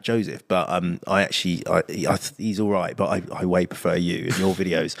that Jack Joseph, but he's all right, but I way prefer you in your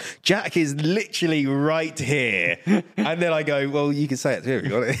videos. Jack is literally right here. And then I go, well, you can say it to him.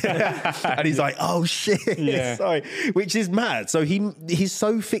 You got it? And he's like, oh, shit. Yeah. Sorry. Which is mad. So he's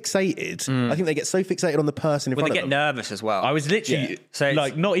so fixated. I think they get so fixated on the person in Well, front they of get them. nervous as well. I was literally Yeah. So it's-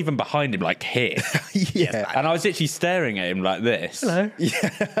 like not even behind him, like here. Yeah. And I was literally staring at him like this. Hello. Yeah.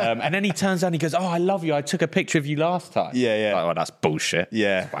 And then he turns around and he goes, oh, I love you. I took a picture of you last time. Yeah, yeah. Like, oh, that's bullshit.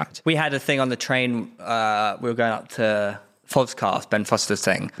 Yeah. Twat. We had a thing on the train. We were going up to Foscast, Ben Foster's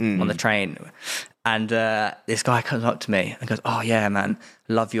thing on the train. And this guy comes up to me and goes, oh, yeah, man,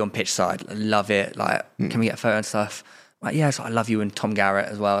 love you on pitch side. Love it. Like, can we get a photo and stuff? Like, yeah, so I love you and Tom Garratt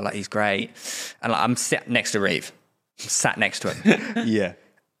as well. Like, he's great. And like, I'm sat next to Reeve. I'm sat next to him. Yeah.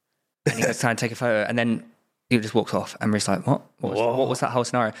 And he goes trying to take a photo. And then he just walks off. And Reeve's like, what? What was that whole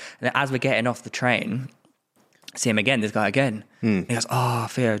scenario? And then as we're getting off the train, I see him again, this guy again. And he goes, oh,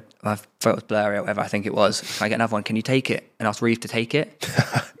 Theo, my photo's blurry or whatever I think it was. Can I get another one? Can you take it? And asked Reeve to take it.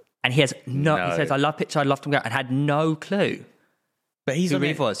 And he has he says, I love picture, I love Tom Garratt, and had no clue. But he's who on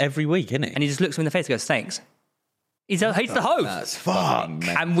Reeve it was. every week, isn't he? And he just looks him in the face and goes, thanks. He's the host. That's Fuck.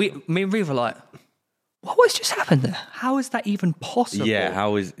 And me and Reeve were like, what's just happened there? How is that even possible? Yeah,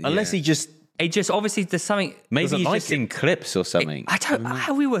 how is... Unless he just... It just, obviously, there's something... Maybe doesn't he's like just seen clips or something. I don't know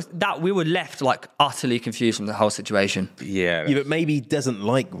how we were left, like, utterly confused from the whole situation. Yeah. Yeah, but maybe he doesn't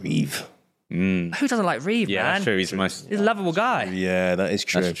like Reeve. Who doesn't like Reeve, Yeah, man? that's true. He's the most... He's a lovable guy. Yeah, that is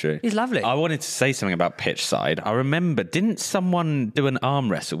true. That's true. He's lovely. I wanted to say something about pitch side. I remember, didn't someone do an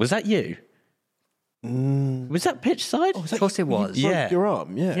arm wrestle? Was that you? Was that pitch side? Of course it was. Yeah. Broke your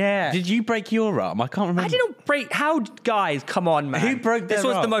arm, yeah. Yeah. Did you break your arm? I can't remember. I didn't break... How, guys, come on, man. Who broke This their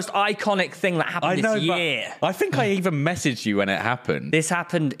was the arm? most iconic thing that happened this year. I think I even messaged you when it happened. This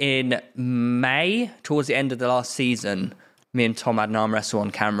happened in May, towards the end of the last season. Me and Tom had an arm wrestle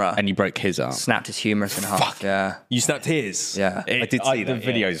on camera. And you broke his arm. Snapped his humerus in half. Yeah. You snapped his? Yeah. I did see The that.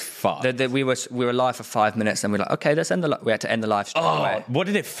 video's fucked. We were live for 5 minutes, and we were like, okay, let's end the. We had to end the live straight away. What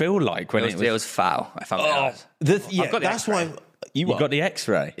did it feel like when It was foul. I found it. Yeah, I've got the that's X-ray. why... you got the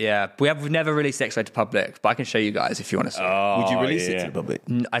X-ray? Yeah, we've never released the X-ray to public, but I can show you guys if you want to see. Would you release it to the public?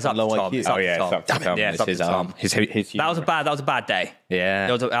 It's up Low to Tom. IQ. It's up to Tom. Tom. Yeah, it's up to his Tom. arm. His That was a bad day. Yeah.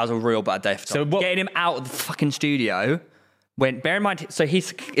 That was a real bad day for Tom. So what- Getting him out of the fucking studio. Bear in mind, so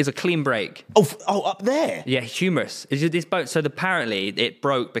he's is a clean break. Oh, up there? Yeah, humerus. This bone. So apparently it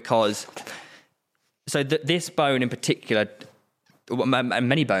broke because. So this bone in particular, and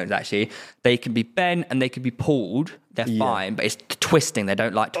many bones actually, they can be bent and they can be pulled. They're fine, but it's twisting. They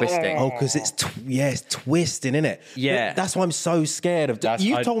don't like twisting. Oh, because it's twisting, isn't it? Yeah. That's why I'm so scared of.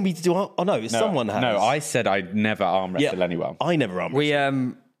 You told me to do. Oh no, someone has. No, I said I'd never arm wrestle anyone. I never arm wrestle. We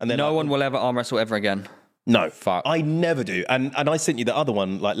then no one will ever arm wrestle ever again. No, Fuck. I never do. And I sent you the other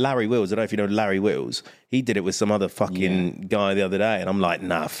one, like Larry Wills. I don't know if you know Larry Wills. He did it with some other fucking guy the other day, and I'm like,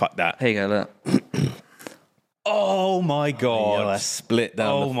 nah, fuck that. Here you go, look. Oh my god! Yeah, I split down.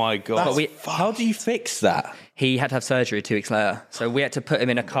 Oh my god! That's How do you fix that? He had to have surgery 2 weeks later, so we had to put him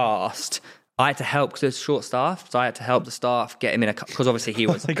in a cast. I had to help because it was short staff, so I had to help the staff get him in a cast because obviously he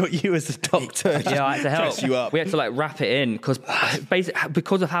was. They got you as a doctor. Yeah, I had to help. Dress you up. We had to like wrap it in because basically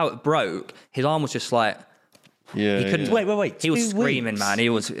because of how it broke, his arm was just like. Yeah, He couldn't. yeah. Wait. He was 2 screaming, weeks? man. It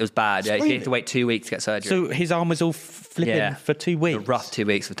was bad. Yeah, he had to wait 2 weeks to get surgery. So his arm was all flipping for 2 weeks. A rough 2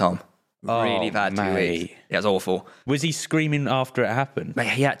 weeks for Tom. Really bad 2 mate. weeks. Yeah, it was awful. Was he screaming after it happened? Mate,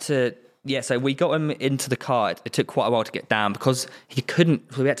 he had to. Yeah, so we got him into the car. It took quite a while to get down because he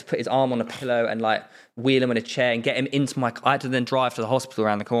couldn't. So we had to put his arm on a pillow and like wheel him in a chair and get him into my. I had to then drive to the hospital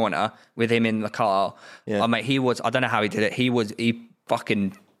around the corner with him in the car. Yeah. Mate, he was. I don't know how he did it. He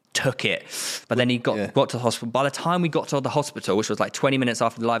fucking took it. But then he got to the hospital. By the time we got to the hospital, which was like 20 minutes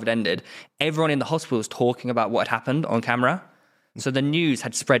after the live had ended, everyone in the hospital was talking about what had happened on camera. So the news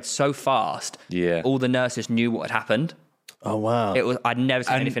had spread so fast. Yeah. All the nurses knew what had happened. Oh wow. It was. I'd never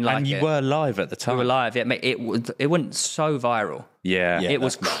seen anything like it. And you were live at the time. We were live. Yeah, mate, it went so viral. Yeah. It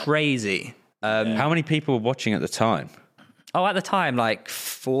was crazy. How many people were watching at the time? Oh, at the time, like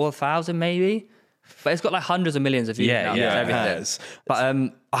 4,000 maybe. But it's got like hundreds of millions of views now. Yeah, Everything. it has. But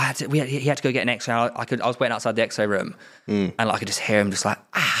he had to go get an X-ray. I was waiting outside the X-ray room, and I could just hear him just like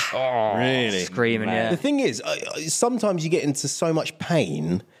really? screaming. Yeah. The thing is, sometimes you get into so much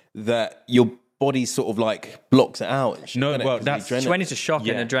pain that your body sort of like blocks it out. And shit, No, doesn't it? well, 'Cause that's- the adrenaline. She went into shock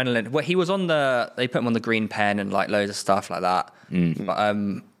and adrenaline. Well, he was on they put him on the green pen and like loads of stuff like that. But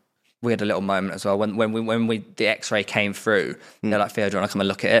we had a little moment as well when the X-ray came through. They're like, Theo, do you want to come and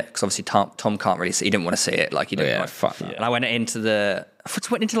look at it? Because obviously Tom can't really see. He didn't want to see it. Like he didn't. Yeah, fuck that. And I went into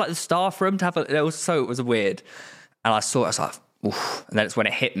like the staff room to have it was weird. And I saw it. I was like, oof. And then it's when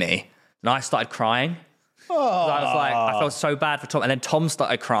it hit me, and I started crying. I was like, I felt so bad for Tom, and then Tom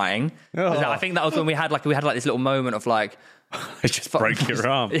started crying. I think that was when we had like this little moment of like, It just broke your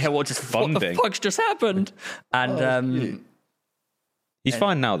arm. yeah, what the Bonding. fuck's just happened? And He's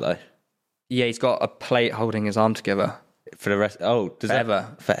fine now though. yeah, he's got a plate holding his arm together. For the rest. Oh, does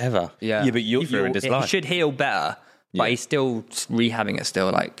Forever. Forever. Yeah, Yeah, but He ruined his he life. should heal better, but he's still rehabbing it. Still,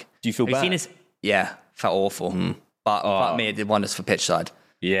 like, Do you feel have you seen bad? his? Yeah, felt awful. But fuck me, it did wonders for pitch side.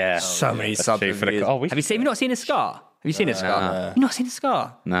 Yeah. So many That's sub true for the- reviews. Oh, we Have you not seen his scar? Have you seen his scar? You've not seen his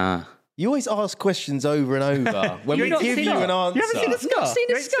scar? Nah. You always ask questions over and over. When we give you an answer, You haven't seen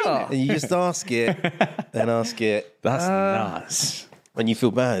the scar? and you just ask it, then ask it, That's nuts. and you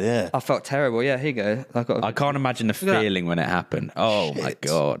feel bad. Yeah. I felt terrible. Yeah, here you go. I can't imagine the feeling when it happened. Oh my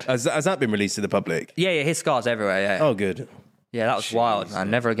God. Has that been released to the public? Yeah, his scars everywhere. Yeah, Oh, good. yeah, that was wild,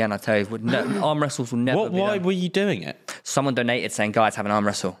 man. Never again. I tell you, arm wrestles will never. Why were you doing it? Someone donated saying, "Guys, have an arm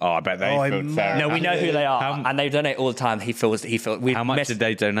wrestle." Oh, I bet they felt fair. No, we know who they are, and they donate all the time. He feels. How much did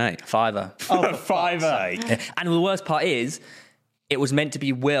they donate? $5. Oh, $5. And the worst part is, it was meant to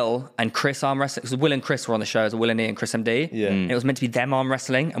be Will and Chris arm wrestling. Because Will and Chris were on the show, so Will and E and Chris MD. Yeah. And it was meant to be them arm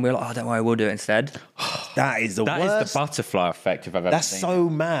wrestling, and we were like, "Oh, don't worry, we'll do it instead." That is the That worst. is the butterfly effect if I've ever That's seen. so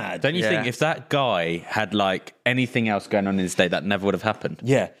mad. Don't you Yeah. think if that guy had like anything else going on in his day, that never would have happened?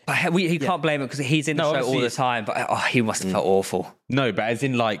 Yeah. But he can't blame him because he's in the show all obviously the it's- time. But he must have felt awful. No, but as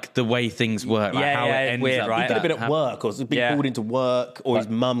in like the way things work, like Yeah, how yeah, it it's ends weird, up. right? He could have been at Happen- work or been Yeah. called into work, or his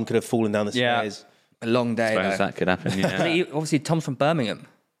mum could have fallen down the Yeah, stairs. a long day. Suppose Though. that could happen. But Yeah. obviously, Tom's from Birmingham,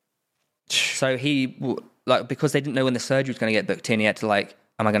 so because they didn't know when the surgery was going to get booked in, he had to like,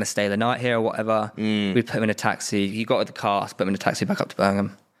 am I going to stay the night here or whatever? We put him in a taxi. He got with the car, put him in a taxi back up to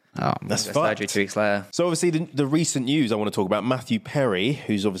Birmingham. Oh, That's Got surgery fucked. 2 weeks later. So obviously the recent news I want to talk about, Matthew Perry,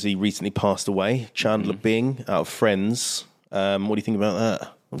 who's obviously recently passed away, Chandler Bing out of Friends. What do you think about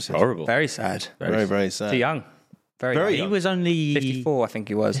that? Obviously, horrible. Very sad. very, very sad. Too young. Very Very young. He was only 54, I think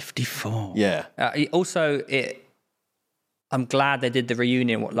he was. 54. Yeah. I'm glad they did the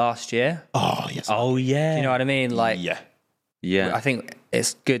reunion last year. Oh, yes. Oh yeah. You know what I mean? Like, yeah. Yeah. I think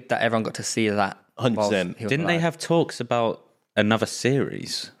it's good that everyone got to see that. 100%. whilst he was Didn't they alive. have talks about another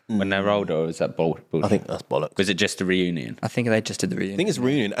series when they're older, or is that bullshit? I think that's bollocks. Was it just a reunion? I think they just did the reunion. I think it's a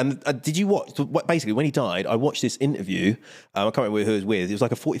reunion. And did you watch? Basically, when he died, I watched this interview. I can't remember who it was with. It was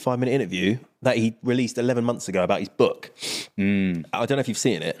like a 45-minute interview that he released 11 months ago about his book. I don't know if you've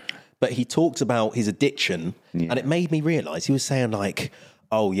seen it, but he talks about his addiction, and it made me realise he was saying like,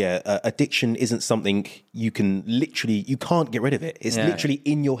 oh yeah, addiction isn't something you can't get rid of it. It's literally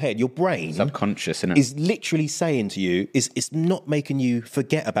in your head. Your brain Subconscious, isn't it? is literally saying to you, it's not making you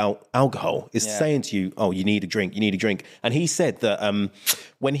forget about alcohol. It's saying to you, oh, you need a drink. And he said that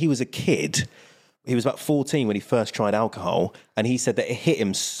when he was a kid, he was about 14 when he first tried alcohol, and he said that it hit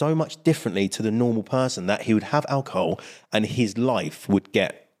him so much differently to the normal person that he would have alcohol and his life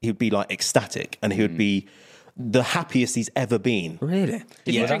he'd be like ecstatic, and he would be the happiest he's ever been. Really?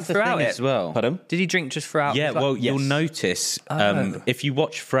 Did Yeah. he drink That's the throughout thing it? as well. Pardon? Did he drink just throughout? Yeah, well, Yes. you'll notice if you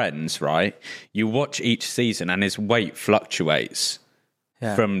watch Friends, right? You watch each season, and his weight fluctuates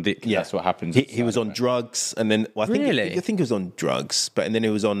from the. Yeah. That's what happens. He was on drugs, and then I think Really? he was on drugs, and then he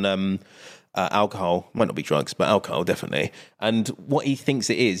was on alcohol. Might not be drugs, but alcohol definitely. And what he thinks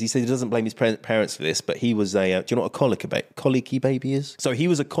it is, he said he doesn't blame his parents for this, but he was a. Do you know what a colicky baby is? So he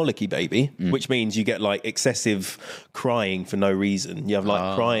was a colicky baby, which means you get like excessive crying for no reason. You have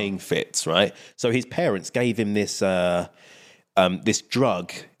like crying fits, right? So his parents gave him this this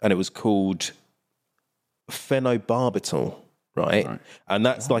drug, and it was called phenobarbital, right? And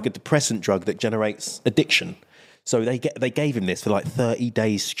that's like a depressant drug that generates addiction. So they gave him this for like 30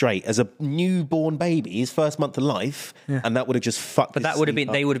 days straight as a newborn baby, his first month of life, and that would have just fucked. But that would have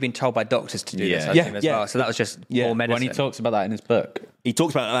been, they would have been told by doctors to do this, I Yeah, assume, as yeah. well. So that was just Yeah. more medicine. When he talks about that in his book. He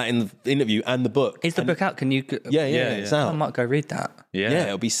talks about that in the interview and the book. Is the book out? Can you? Yeah, it's I out. might go read that. Yeah,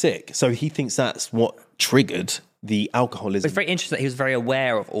 it'll be sick. So he thinks that's what triggered the alcoholism. It's very interesting that he was very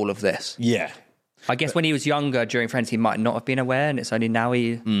aware of all of this. Yeah. I guess when he was younger during Friends, he might not have been aware, and it's only now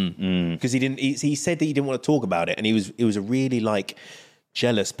he. Because he said that he didn't want to talk about it, and he was a really like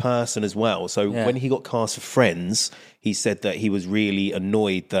jealous person as well. So when he got cast for Friends, he said that he was really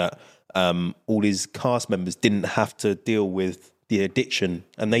annoyed that all his cast members didn't have to deal with the addiction,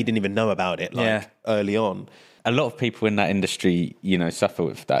 and they didn't even know about it early on. A lot of people in that industry, suffer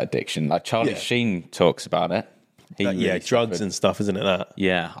with that addiction. Like Charlie Sheen talks about it. He really drugs suffered. and stuff, isn't it? That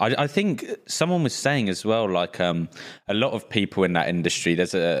I think someone was saying as well, like a lot of people in that industry,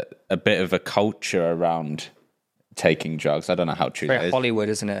 there's a bit of a culture around taking drugs. I don't know how true that Very is. Hollywood,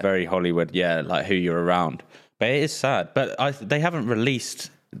 isn't it? Very Hollywood, yeah, like who you're around. But it is sad. But they haven't released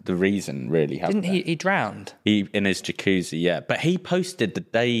the reason, really, have Didn't they? he drowned? He in his jacuzzi, yeah. But he posted the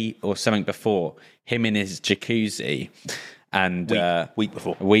day or something before, him in his jacuzzi, and week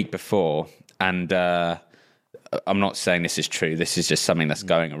a week before, and I'm not saying this is true. This is just something that's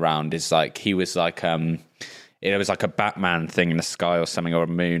going around. Is like he was like it was like a Batman thing in the sky or something, or a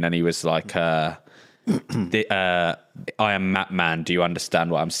moon, and he was like I am Batman. Do you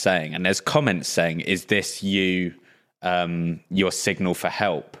understand what I'm saying? And there's comments saying, is this your signal for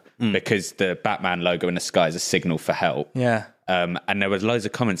help? Because the Batman logo in the sky is a signal for help. Yeah. And there was loads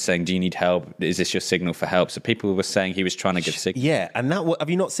of comments saying, do you need help? Is this your signal for help? So people were saying he was trying to give signal. Yeah, and have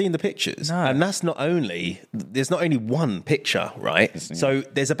you not seen the pictures? No. And there's not only one picture, right? So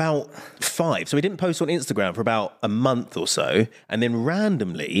there's about 5. So he didn't post on Instagram for about a month or so, and then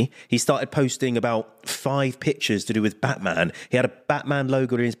randomly he started posting about 5 pictures to do with Batman. He had a Batman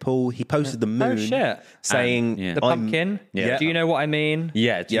logo in his pool. He posted the moon, saying the pumpkin. Yeah. Do you know what I mean?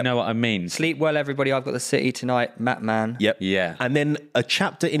 Yeah, do you know what I mean? Sleep well, everybody. I've got the city tonight. Batman. Yep. Yeah. And then a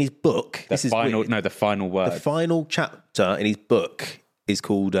chapter in his book. The final word. The final chapter in his book is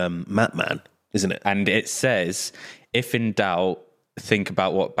called Matman, isn't it? And it says, if in doubt, think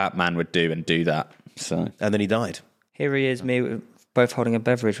about what Batman would do and do that. So, And then he died. Here he is, me both holding a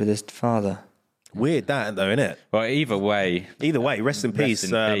beverage with his father. Weird that, though, isn't it? well, either way, Rest in peace,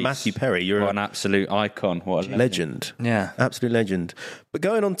 Matthew Perry. You're what an absolute icon. What a legend. Yeah. Absolute legend. But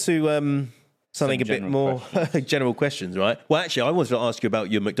going on to something a bit more general questions, right? Well, actually, I wanted to ask you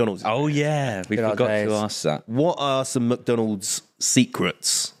about your McDonald's. Oh, yeah. We Good old forgot days. to ask that. What are some McDonald's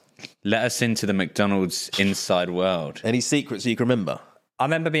secrets? Let us into the McDonald's inside world. Any secrets you can remember? I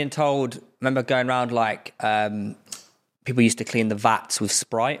remember being told, going around like people used to clean the vats with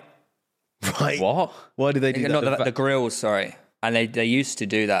Sprite. Right. What? Why do they do Not that? the grills, sorry. And they used to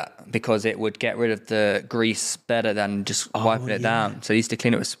do that because it would get rid of the grease better than just wiping it down. So they used to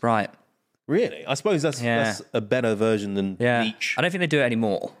clean it with Sprite. Really? I suppose that's a better version than bleach. I don't think they do it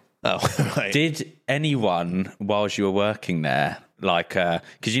anymore. Oh, right. Did anyone, whilst you were working there, like,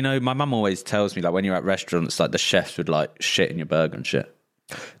 because you know, my mum always tells me, like, when you're at restaurants, like, the chefs would, like, shit in your burger and shit.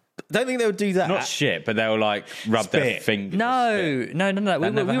 Don't think they would do that. Not shit, but they'll, like, rub their Spit. fingers. No.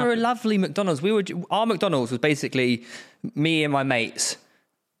 We were a lovely McDonald's. Our McDonald's was basically me and my mates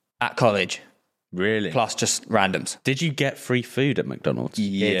at college, Really? plus just randoms. Did you get free food at McDonald's?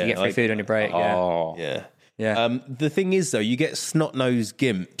 Yeah, you get free food on your break. Yeah. Oh. Yeah. Yeah. The thing is, though, you get snot-nosed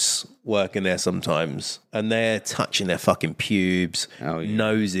gimps working there sometimes, and they're touching their fucking pubes,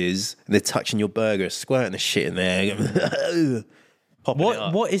 noses, and they're touching your burger, squirting the shit in there.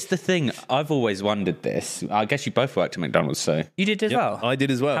 What is the thing? I've always wondered this. I guess you both worked at McDonald's, so. You did as well? I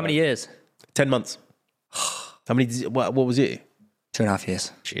did as well. How many years? 10 months. How many? What was it? 2.5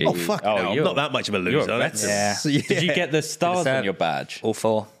 years. Jeez. Oh, fuck no, I'm not that much of a loser. You're a veteran. Did you get the stars on your badge? All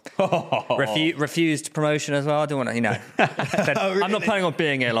 4. Refused promotion as well. I don't want to, you know. I'm not planning on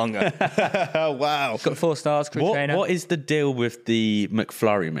being here longer. Oh, wow. Got 4 stars, crew trainer. What is the deal with the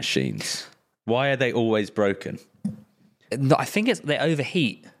McFlurry machines? Why are they always broken? No, I think they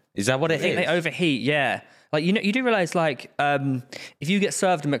overheat. Is that what it I think is? they overheat, yeah. Like, you know, you do realise, like, if you get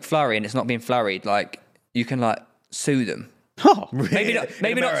served a McFlurry and it's not being flurried, like, you can, like, sue them. Oh, really?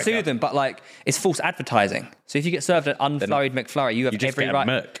 Maybe not sue them, but like it's false advertising. So if you get served an unflurried McFlurry, you have every right.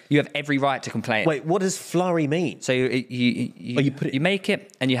 Milk. You have every right to complain. Wait, what does flurry mean? So you make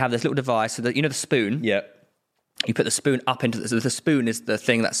it, and you have this little device. So that you know the spoon. Yeah. You put the spoon up into the spoon is the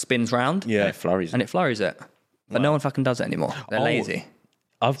thing that spins round. Yeah. And it flurries. And it flurries it. But no one fucking does it anymore. They're lazy.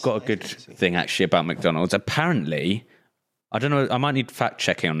 I've got a good thing actually about McDonald's. Apparently, I don't know. I might need fact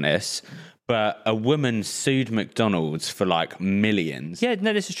checking on this. But a woman sued McDonald's for like millions. Yeah,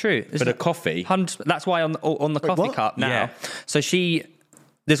 no, this is true. For the coffee. That's why on the coffee what? cup now. Yeah. So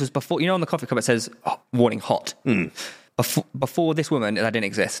this was before, you know, on the coffee cup it says warning hot. Before this woman, that didn't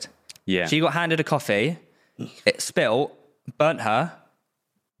exist. Yeah. She got handed a coffee, it spilled, burnt her,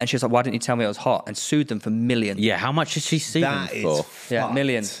 and she was like, why didn't you tell me it was hot? And sued them for millions. Yeah, how much did she sue them That is for? Yeah, fucked.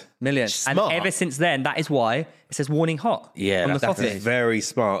 millions. Smart. And ever since then, that is why it says warning hot. Yeah, on the that's coffee. Very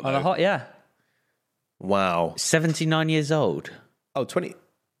smart. On the Though. hot, yeah. Wow. 79 years old. Oh, 20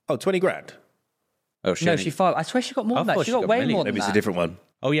 grand. Oh, No, she filed. I swear she got more than that. thought She she got got way millions. more than Maybe it's that. a different one.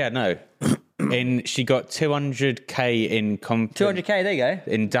 Oh yeah, no. She got 200k in 200k, there you go.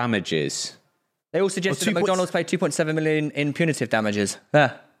 in damages. They all suggested Well, that McDonald's paid 2.7 million in punitive damages.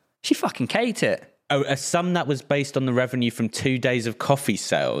 Yeah. She fucking caked it. Oh, a sum that was based on the revenue from 2 days of coffee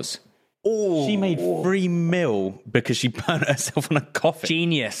sales. Oh, She made $3 million because she burnt herself on a coffee.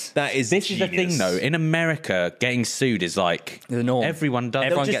 Genius. that is. This is the genius. thing, though. In America, getting sued is like The norm. everyone does.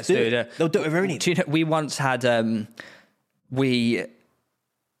 Everyone They'll gets just do sued. it. They'll do it with everything. Do you know, we once had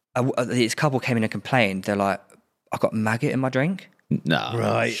this couple came in and complained. They're like, I got maggot in my drink. No,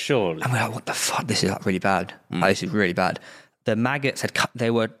 Right. surely. And we're like, what the fuck? This is like really bad. Like, this is really bad. The maggots they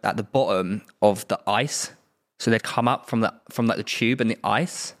were at the bottom of the ice. So they'd come up from like the tube and the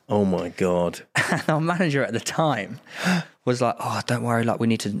ice. Oh my god. And our manager at the time was like, oh, don't worry, like we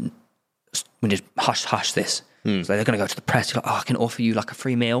need to hush this. So they're going to go to the press. He's like, oh, I can offer you like a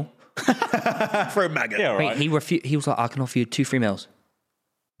free meal. For a maggot. Yeah, Wait, he was like, I can offer you 2 free meals.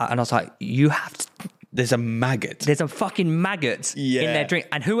 And I was like, you have to, There's a maggot. There's a fucking maggot in their drink.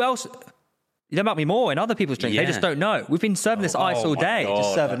 And who else? There might be more in other people's drinks. They just don't know. We've been serving this ice all day.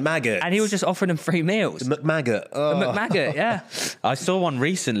 Just serving maggots. And he was just offering them free meals. McMaggot. A McMaggot, yeah. I saw one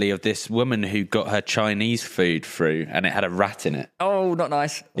recently of this woman who got her Chinese food through and it had a rat in it. Oh, not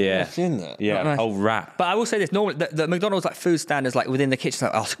nice. Yeah. What's in that? Yeah, nice. a whole rat. But I will say this: normally, the McDonald's like food standards, like within the kitchen,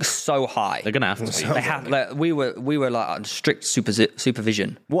 are so high. They're going to have to be. They have. Like, we were like on strict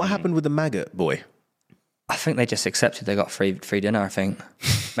supervision. What happened with the maggot boy? I think they just accepted they got free dinner. I think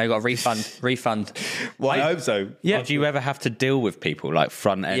they got a refund. Well, I hope so. Yeah. Did you ever have to deal with people like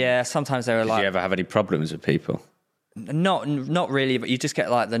front end? Yeah, sometimes they were Did like, you ever have any problems with people? not really, but you just get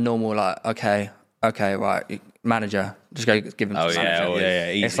like the normal like, okay, right, manager, just go give them to the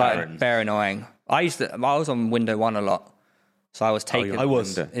manager. Easy. It's like very annoying. I was on window 1 a lot, so I was taking. I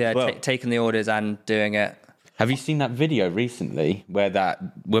was. Taking the orders and doing it. Have you seen that video recently where that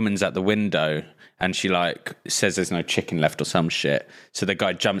woman's at the window and she like says there's no chicken left or some shit? So the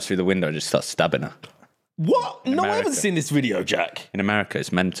guy jumps through the window and just starts stabbing her. What? No, I haven't America. seen this video, Jack. In America,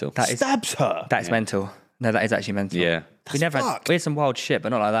 it's mental. Stabs her. That is mental. No, that is actually mental. Yeah. We never had, fucked. we had some wild shit, but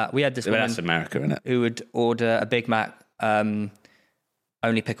not like that. We had this But woman that's America, isn't it? who would order a Big Mac,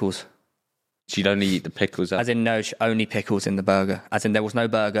 only pickles. She'd only eat the pickles. As in, no, only pickles in the burger. As in, there was no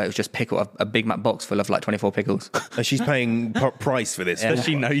burger. It was just a Big Mac box full of like 24 pickles. And she's paying price for this. Does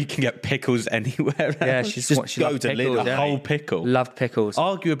she know you can get pickles anywhere? Yeah, else? she Just go loved to pickles. Lidl. a Yeah. whole pickle. Loved pickles.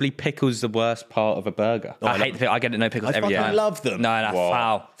 Arguably, pickles the worst part of a burger. I hate the pickles. I get no pickles I every fucking time. love them.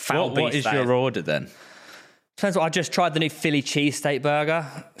 No, foul What beast. is that your order then? Depends what I just tried the new Philly cheesesteak burger.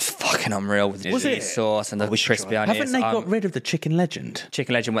 It's fucking unreal with the Was cheese it? sauce and the crispy onions. Haven't they got rid of the chicken legend?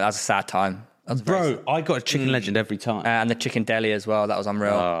 Chicken Legend? That was a sad time. That was very sad. Bro, I got a chicken legend every time. And the chicken deli as well. That was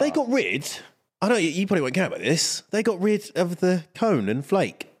unreal. They got rid. I know you probably won't care about this. They got rid of the cone and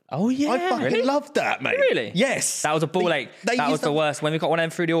flake. Oh, yeah. I fucking loved that, mate. Really? Yes. That was a ball ache. They That used was the to- worst. When we got one of them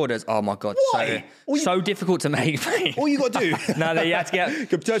through the orders, oh my God. Why? So difficult to make, mate. All you got to do. No, you had to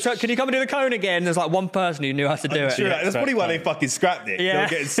get. So, can you come and do the cone again? There's like one person who knew how to do it. Sure, that's probably why they fucking scrapped it. Yeah, They were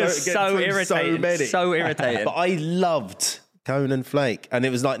getting so irritating. So many. So irritating. But I loved cone and flake, and it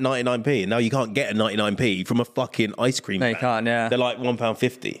was like 99p. And now you can't get a 99p from a fucking ice cream. No, you van. can't, yeah. They're like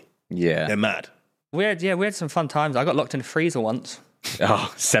 £1.50. Yeah. They're mad. We had some fun times. I got locked in the freezer once.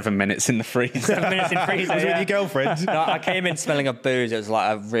 Oh, 7 minutes in the freezer. 7 minutes in freezer. Was it with your girlfriend? No, I came in smelling of booze. It was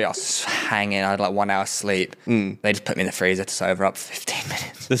like I was hanging. I had like 1 hour sleep. They just put me in the freezer to sober up for 15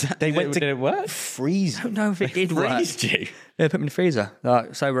 minutes. They went to Did it work? freeze. I don't know if it did work. Freezed you? Yeah, put me in the freezer.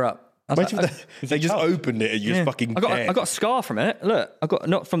 Like, sober up. I was Imagine like, if they just opened it and you just fucking I got a scar from it. Look, I got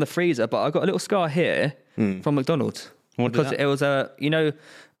not from the freezer, but I got a little scar here from McDonald's. What did Because that- it was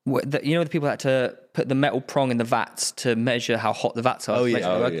the people that had to put the metal prong in the vats to measure how hot the vats are. Oh, to yeah. make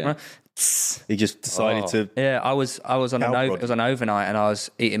sure they Oh, work, yeah. right? He just decided to. Yeah, I was on Cowprod. it was an overnight, and I was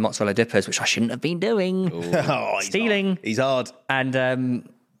eating mozzarella dippers, which I shouldn't have been doing. Oh, he's Stealing. hard. He's hard. And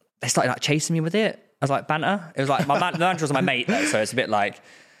they started like chasing me with it. I was like banter. It was like the manager was my mate though, so it's a bit like.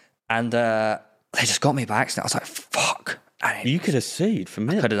 And they just got me by accident. I was like, fuck. And You could have sued for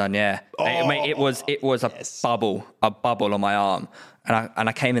me. could have done, yeah. Mate, it was a bubble on my arm, and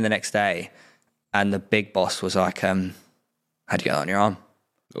I came in the next day, and the big boss was like, "How'd you get that on your arm?"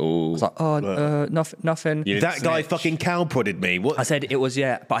 I Oh, was like, nothing. That guy fucking cow prodded me. What? I said it was,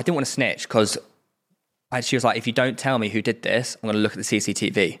 yeah, but I didn't want to snitch because she was like, if you don't tell me who did this, I'm going to look at the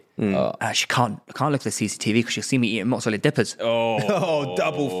CCTV. She can't look at the CCTV because she'll see me eating mozzarella dippers. Oh,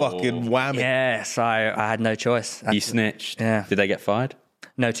 double fucking whammy. Yeah, so I had no choice. you snitched. Yeah. Did they get fired?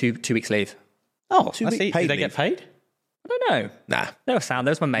 No, two weeks leave. Oh, Two I week see. paid Did they leave. get paid? I don't know. Nah. They were sound.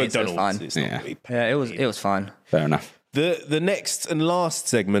 That was my mates. It was fine. McDonald's. It's not Yeah. really Yeah, it was fine. Fair enough. The next and last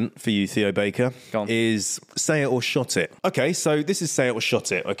segment for you, Theo Baker, Go on. is Say It or Shot It. Okay, so this is Say It or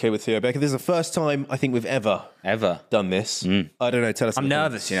Shot It, okay, with Theo Baker. This is the first time I think we've ever done this. I don't know, tell us. I'm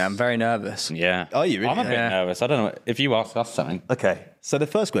nervous, I'm very nervous. Yeah. Are you really? I'm a bit Yeah. nervous. I don't know if you ask us something. Okay, so the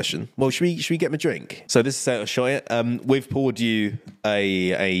first question. Well, should we get him a drink? So this is Say It or Shot It. We've poured you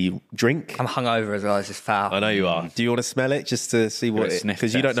a drink. I'm hungover as well. It's just foul. I know you are. Do you want to smell it just to see what a it? sniff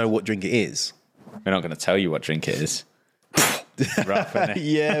Because you don't test. know what drink it is. We're not going to tell you what drink it is. Rough, innit?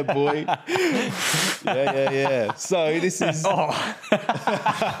 Yeah, boy. yeah. So this is.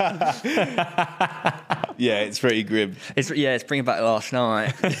 Yeah, it's pretty grim. It's bringing back last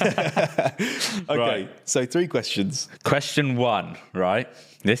night. Okay, Right. so 3 questions. Question 1, right?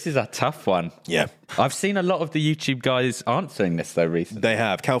 This is a tough one. Yeah, I've seen a lot of the YouTube guys answering this though recently. they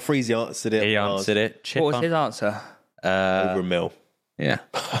have. Cal Freezy answered it. He answered it. Chip What was his answer? Over a mil. Yeah.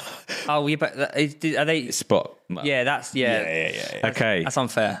 Oh, yeah, but are they? Spot. Yeah, that's Yeah. Okay. That's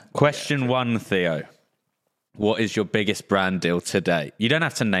unfair. Question 1, Theo. What is your biggest brand deal today? You don't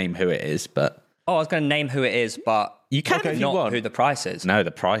have to name who it is, but... Oh, I was going to name who it is, but You can if you not want. who the price is. No,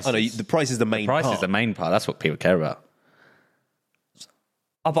 the price. Oh, no, the price is the main price part. is the main part. That's what people care about.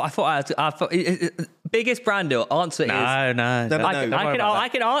 Oh, but I thought biggest brand deal. Answer is No, I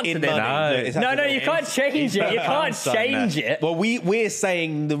can answer In this. money. No, you can't change it. You can't change it. Well, we're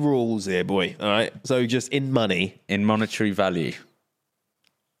saying the rules here, boy. All right. So just in money. In monetary value.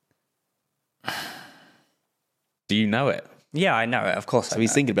 Do you know it? Yeah, I know it. Of course. So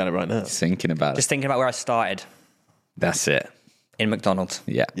he's thinking about it right now. Just thinking about Just it. thinking about where I started That's it. in McDonald's.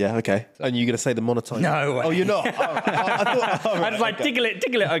 Yeah. Yeah. Okay. And you're going to say the monetized? No way. Oh, you're not. I thought. All I right, was like, okay.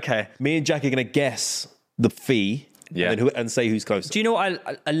 tickle it. Okay. Me and Jack are going to guess the fee. Yeah. And say who's closer. Do you know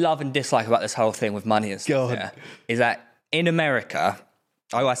what I love and dislike about this whole thing with money and stuff? God. Yeah? Is that in America,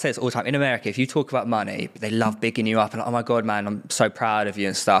 I say this all the time, in America, if you talk about money, they love bigging you up and, oh my God, man, I'm so proud of you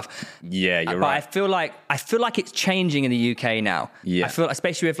and stuff. Yeah, you're But right. I feel like it's changing in the UK now. Yeah. I feel,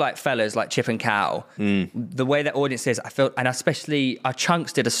 especially with like fellas like Chip and Cal, the way that audience is, I feel, and especially our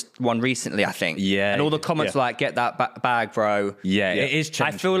Chunks did one recently, I think. Yeah. And all the comments were like, get that bag, bro. Yeah, it is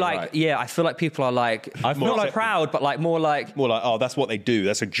changing. I feel like, right. I feel like people are like, I feel not like- proud, but like more like, More like, oh, that's what they do.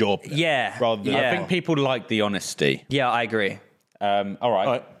 That's a job. yeah. Rather than, yeah. I think people like the honesty. Yeah, I agree. All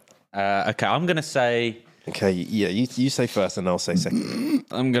right. Okay, I'm going to say... Okay. Yeah. You say first, and I'll say second.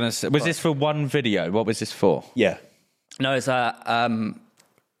 I'm going to say... Was this for one video? What was this for? Yeah. No, it's A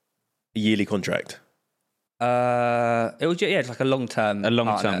yearly contract. it was it's like a long term. A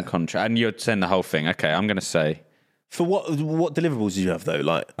long-term contract. And you're saying the whole thing. Okay, I'm going to say... For what deliverables did you have though?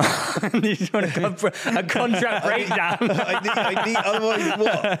 Like, You just want a contract breakdown. I need otherwise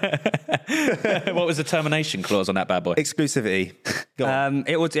what? What was the termination clause on that bad boy? Exclusivity. Go on.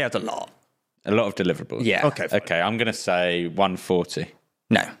 It was a lot. A lot of deliverables. Yeah. Okay. Fine. Okay, I'm going to say 140.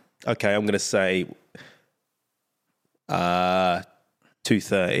 No. Okay. I'm going to say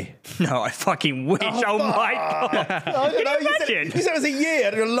 230. No, I fucking wish. Oh, my God. Can you imagine? You said it was a year.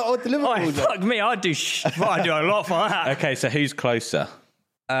 I did a lot of Oh, deliverables. fuck me. I'd do a lot for that. Okay, so who's closer?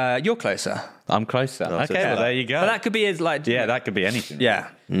 You're closer. I'm closer. so Okay, well, there you go. But that could be as like. yeah, that could be anything. Yeah.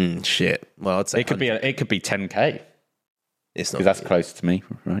 Shit. Well, I'd say It could be 10K. It's not. Because that's close to me,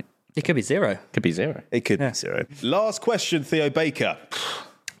 right? It could be zero. Could be zero. It could be zero. Last question, Theo Baker.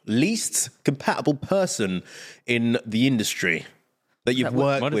 Least compatible person in the industry that you've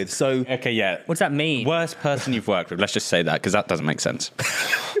worked what- with. So Okay, yeah. What's that mean? Worst person you've worked with. Let's just say that because that doesn't make sense.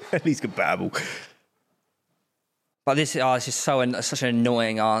 at least compatible. But this is such an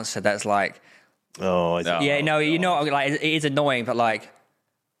annoying answer. That's like, Oh, is it? yeah, no, you know, like it is annoying, but like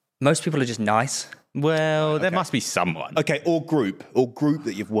most people are just nice. Well, there must be someone. Okay, or group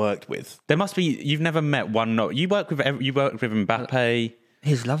that you've worked with. There must be. You've never met one. You work with Mbappe.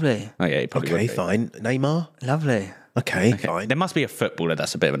 He's lovely, Oh yeah, he probably Okay, would be. fine. Neymar. lovely. Okay, fine. There must be a footballer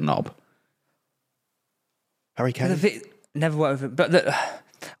that's a bit of a knob. Harry Kane. Never worked with him, but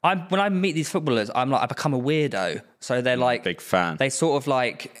when I meet these footballers, I become a weirdo. So they're like Big fan. They sort of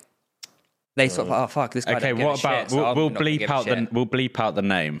oh fuck, this guy. Okay, don't give what a about shit, so I'm we'll not gonna bleep give a out shit. we'll bleep out the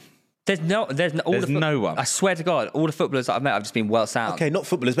name. There's no one. I I swear to God, all the footballers that I've met, I've just been well sound. Okay, not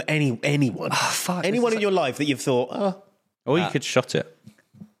footballers, but anyone. fuck, Anyone this in is your life that you've thought, oh, Or you could shot it.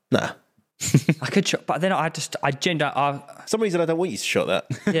 nah. I could, but then I genuinely, For some reason, I don't want you to shot that.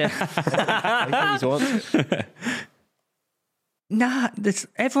 yeah. I don't want you to answer it. Nah,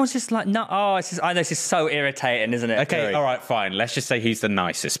 everyone's just like, no. Oh, I know this is so irritating, isn't it? Okay, Very. all right, fine. Let's just say he's the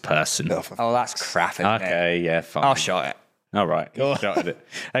nicest person. Oh, that's crap. Isn't it? Okay, yeah, fine. I'll shot it. All right, you shot it.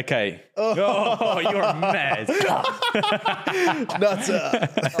 Okay. Oh, you're a mess. Nutter.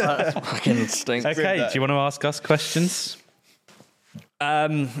 Fucking stinks. Okay, do you want to ask us questions?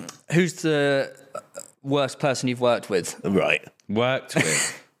 Who's the worst person you've worked with? Right. Worked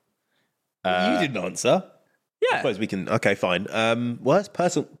with. You didn't answer. I Yeah, suppose we can. Okay, fine. Worst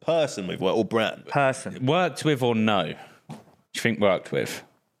person we've worked or brand. person Worked with or no? Do you think worked with?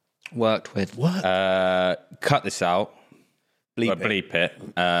 worked with. What? Cut this out. Bleep Or it. bleep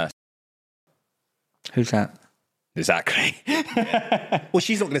it. Who's that? Exactly. Well,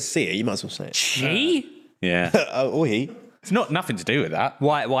 she's not going to see it. You might as well say it. She? Yeah. Or he. It's nothing to do with that.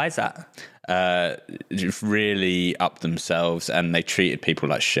 Why is that? Just really upped themselves and they treated people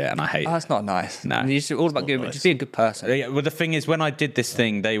like shit, and I hate Oh, it. that's not nice. No, You're just all about good. nice. Just be a good person. Yeah, well, the thing is, when I did this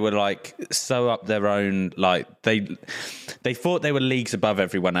thing, they were like so up their own. Like they thought they were leagues above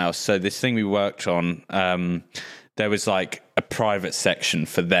everyone else. So this thing we worked on, there was like a private section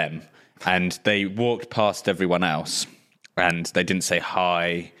for them, and they walked past everyone else, and they didn't say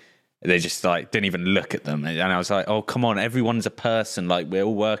hi They just like didn't even look at them, and I was like, "Oh, come on, everyone's a person. Like we're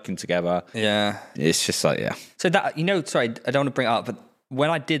all working together." Yeah, it's just like So that sorry, I don't want to bring it up, but when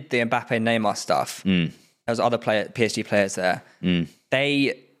I did the Mbappe Neymar stuff, there was other PSG players there.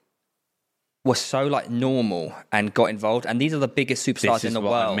 They were so like normal and got involved, and these are the biggest superstars in the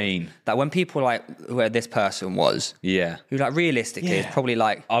world. I mean, that when people like where this person was, who like realistically is probably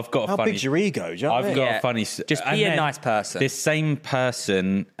like, I've got a How funny. big's your ego? Do you know what I I've mean? got a funny. just be a nice person. This same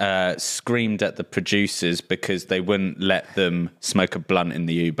person screamed at the producers because they wouldn't let them smoke a blunt in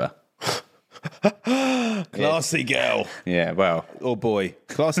the Uber. Classy girl. Yeah, well, Or boy.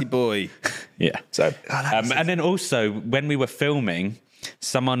 Classy boy. yeah. So, And then also when we were filming,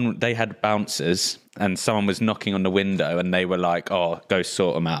 they had bouncers, and someone was knocking on the window, and they were like, "Oh, go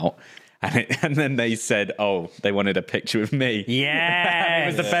sort them out." And then they said, "Oh, they wanted a picture with me." Yeah, It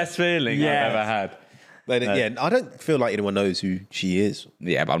was the best feeling I've ever had. I don't feel like anyone knows who she is.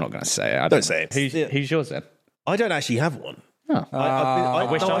 Yeah, but I'm not going to say it. Don't say it. Who's yours then? I don't actually have one. Oh. I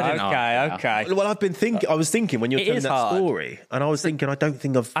wish I didn't. Okay. Well, I was thinking when you were It telling is that hard. story, and I was thinking, I don't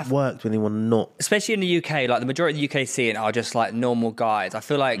think I've worked with anyone not. Especially in the UK, like the majority of the UK scene are just like normal guys. I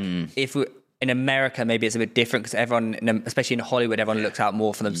feel like if we in America, maybe it's a bit different because everyone, especially in Hollywood, everyone looks out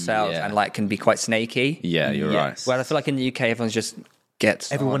more for themselves and like can be quite snaky. Yeah, you're right. Whereas I feel like in the UK, everyone's just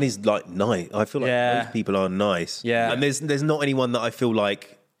gets Everyone on. is like nice. I feel like most people are nice. Yeah. And there's not anyone that I feel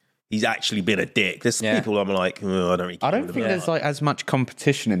like he's actually been a dick. There's people I'm like, oh, I don't really care I don't think there's like as much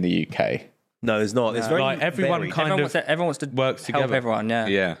competition in the UK. No, there's not. It's very Like everyone varied. kind of everyone wants to works help together. everyone. Yeah,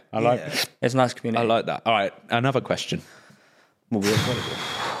 Yeah, I like. It's a nice community. I like that. All right, another question. Well, we're incredible.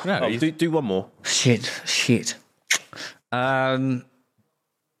 No, Oh, do one more. Shit.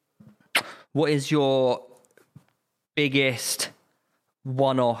 What is your biggest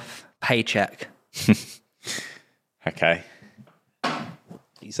one-off paycheck? Okay.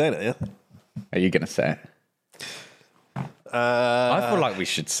 You say that, yeah? Are you going to say it? I feel like we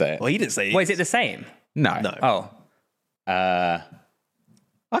should say it. Well, he didn't say it. Wait, is it the same? No. Oh,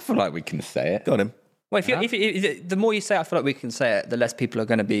 I feel like we can say it. Go on him. well, if the more you say it, I feel like we can say it, the less people are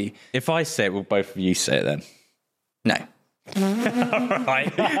going to be. If I say it, will both of you say it then? No. Right.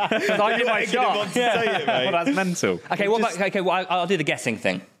 Because I did my job. Well, that's mental. Okay, what about, okay, well, I'll do the guessing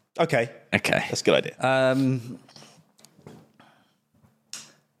thing. Okay. Okay. That's a good idea.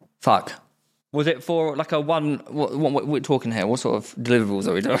 Fuck. Was it for like a one? What we're talking here? What sort of deliverables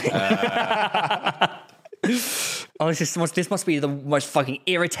are we doing? Oh, this must be the most fucking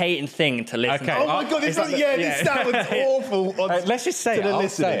irritating thing to listen Okay. to. Oh my god, this sounds awful. Let's just say to it. the I'll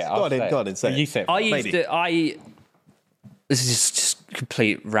listeners. say it. Go on and say it. You say it. This is just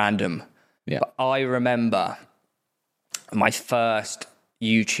complete random. Yeah. But I remember my first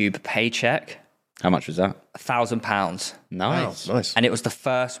YouTube paycheck, How much was that? £1,000. Nice. Nice. And it was the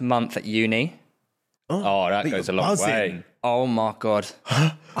first month at uni. Oh, that goes a long way. Oh my god!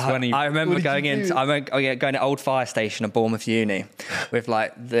 20. I remember going into going to Old Fire Station at Bournemouth Uni with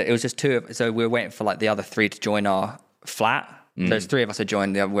like it was just two of so we were waiting for like the other three to join our flat. There's three of us had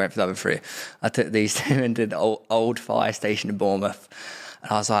joined. We waiting for the other three. I took these two and did the Old Fire Station in Bournemouth,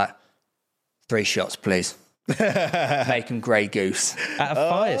 and I was like, 3 shots, please. Bacon Grey Goose. At a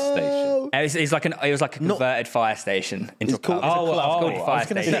fire station. It was like a converted fire station into a pub. I fire was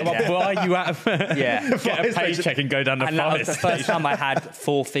going to say, station, yeah. why are you out of Yeah. get a paycheck and go down the And that fire was the station? first time I had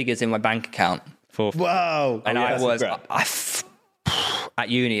 4 figures in my bank account. Wow. And at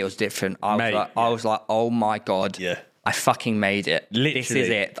uni, it was different. I was like, oh my God. Yeah. I fucking made it. This is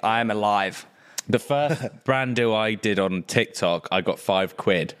Literally. it. I am alive. The first brand deal I did on TikTok, I got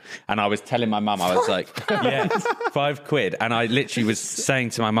 £5, and I was telling my mum, I was like, "Yeah, £5," and I literally was saying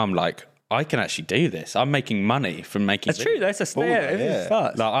to my mum, like, I can actually do this. I'm making money from making. That's true. That's a stare.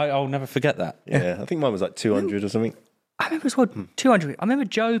 yeah. Like, I'll never forget that. Yeah, I think mine was like 200 or something. I remember it was 200. I remember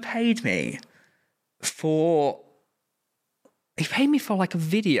Joe paid me for. He paid me for like a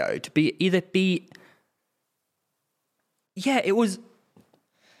video to be. Yeah, it was.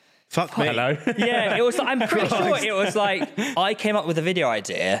 Fuck me. Hello. Yeah, it was. I'm pretty sure it was like I came up with a video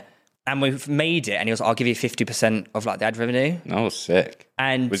idea and we've made it, and he was like, "I'll give you 50% of like the ad revenue." Oh, sick.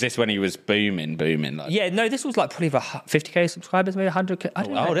 And Was this when he was booming? Like, yeah, no, this was like probably about 50k subscribers, maybe 100k. I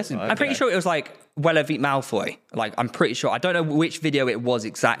don't know. this is I'm pretty sure it was like Well Eat Malfoy. Like I'm pretty sure. I don't know which video it was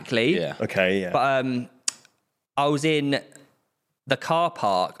exactly. Yeah. Okay, yeah. But I was in the car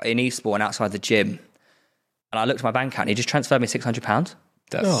park in Eastbourne outside the gym, and I looked at my bank account. And he just transferred me £600.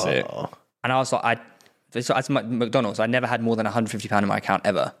 That's it. And I was like, as McDonald's, I never had more than £150 in my account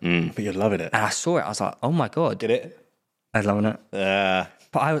ever. But you're loving it. And I saw it. I was like, oh my God. Did it? I was loving it. Yeah.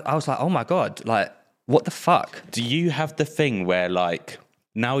 But I was like, oh my God, like, what the fuck? Do you have the thing where, like,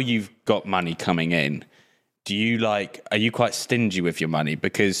 now you've got money coming in, are you quite stingy with your money?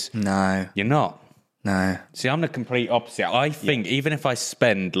 Because No. you're not. No. See, I'm the complete opposite. I think even if I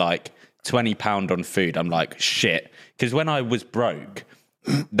spend like £20 on food, I'm like, shit. Because when I was broke,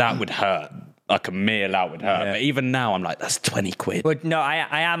 that would hurt. Like a meal out would hurt. Yeah. But even now, I'm like, that's 20 quid. But no, I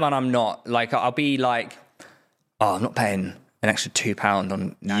am and I'm not. Like, I'll be like, oh, I'm not paying an extra £2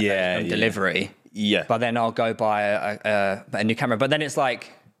 on delivery. Yeah. But then I'll go buy a new camera. But then it's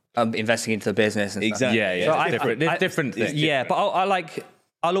like I'm investing into the business and Exactly. stuff. Yeah, So it's different things. Yeah, but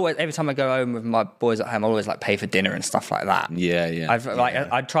I'll always, every time I go home with my boys at home, I'll always like pay for dinner and stuff like that. Yeah.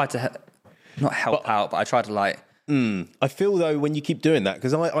 I try to not help out, but I try to like. I feel though when you keep doing that,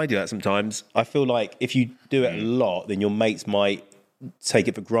 because I do that sometimes, I feel like if you do it a lot, then your mates might take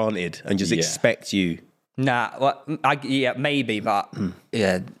it for granted and just expect you. Nah, well, maybe, but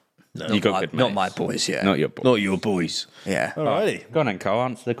yeah. No, you got good mates. Not my boys, yeah. Not your boys. Not your boys. Yeah. Alrighty. Go on then, Carl,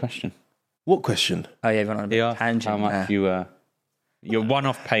 answer the question. What question? Oh, yeah, everyone on a bit of a tangent. How much your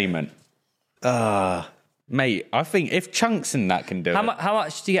one-off payment. Mate, I think if Chunks and that can do it. How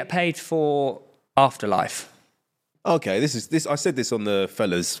much do you get paid for Afterlife? Okay, this. I said this on the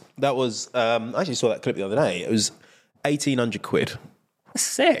fellas. That was I actually saw that clip the other day. It was 1,800 quid. That's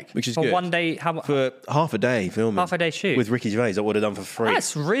sick. Which is for good. 1 day. How much? For half a day filming. Half a day shoot. With Ricky Gervais, I would have done for free.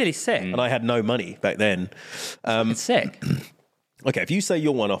 That's really sick. And I had no money back then. It's sick. Okay, if you say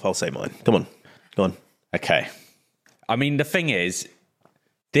your one off, I'll say mine. Come on. Go on. Okay. I mean, the thing is,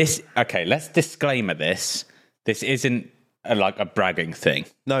 let's disclaimer this. This isn't like a bragging thing.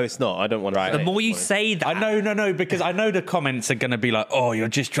 No, it's not. I don't want to. The more you say that. No, because I know the comments are going to be like, oh, you're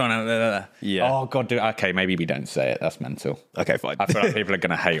just trying to. Yeah. Oh, God, okay, maybe we don't say it. That's mental. Okay, fine. I feel like people are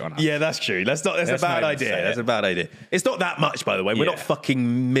going to hate on us. Yeah, that's true. That's a Let's bad not even say idea. it. That's a bad idea. It's not that much, by the way. We're not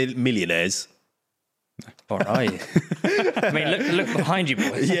fucking millionaires. All right. I mean, look behind you,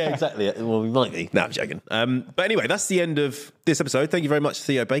 boys. Yeah, exactly. Well, we might be. No, I'm joking. But anyway, that's the end of this episode. Thank you very much,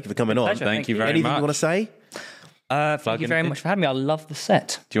 Theo Baker, for coming on. Pleasure. Thank you very Anything much. you want to say? Thank you very anything? much for having me. I love the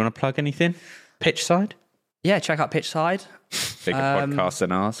set. Do you want to plug anything? Pitch side? Yeah, check out Pitchside. Bigger podcast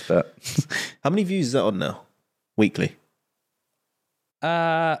than ours, but How many views is that on now? Weekly?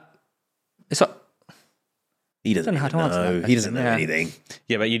 It's like, He doesn't I don't know how to answer know. that He doesn't know question. anything.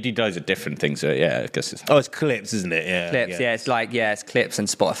 yeah, but you do loads of different things. So yeah, I guess it's Oh, it's clips, isn't it? Yeah. clips. Yeah, it's clips and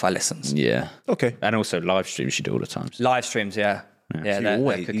Spotify listens. yeah. Okay. And also live streams you do all the time. Live streams, yeah. Yeah, So they're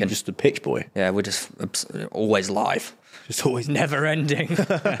you're cooking. just a pitch boy. Yeah, we're just always live. Just always. Never ending.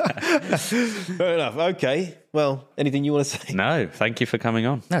 Fair enough. Okay. Well, anything you want to say? No, thank you for coming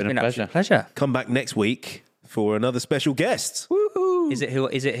on. No, It's been a pleasure. Pleasure. Come back next week for another special guest. Is it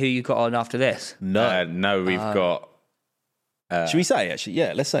who you got on after this? No, we've got. Should we say, actually?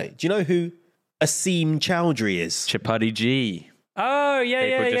 Yeah, let's say. Do you know who Asim Chowdhury is? Chapati G. Oh yeah,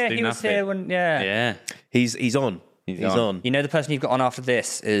 People just yeah. do He was nothing. here when Yeah. He's on. He's on. You know the person you've got on after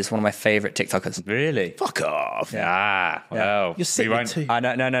this is one of my favourite TikTokers. Really? Fuck off. Ah, well. You're sitting we there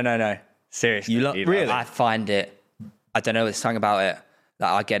won't- too. No. Seriously. Really? I find it. I don't know. There's something about it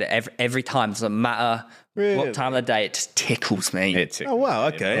that I get it every time. It doesn't matter Really? what time of the day. It just tickles me. Oh, wow.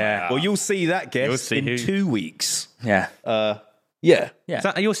 Okay. Yeah. Well, you'll see that You'll guest see in who- 2 weeks. yeah. Yeah.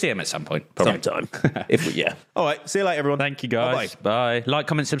 Yeah. You'll see him at some point. Probably. Sometime. Yeah. All right. See you later, everyone. Thank you, guys. Bye-bye. Bye. Like,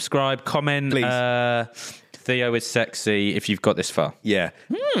 comment, subscribe, comment. Please. Theo is sexy if you've got this far. Yeah.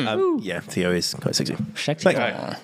 Yeah. Theo is quite sexy. Sexy. Thanks.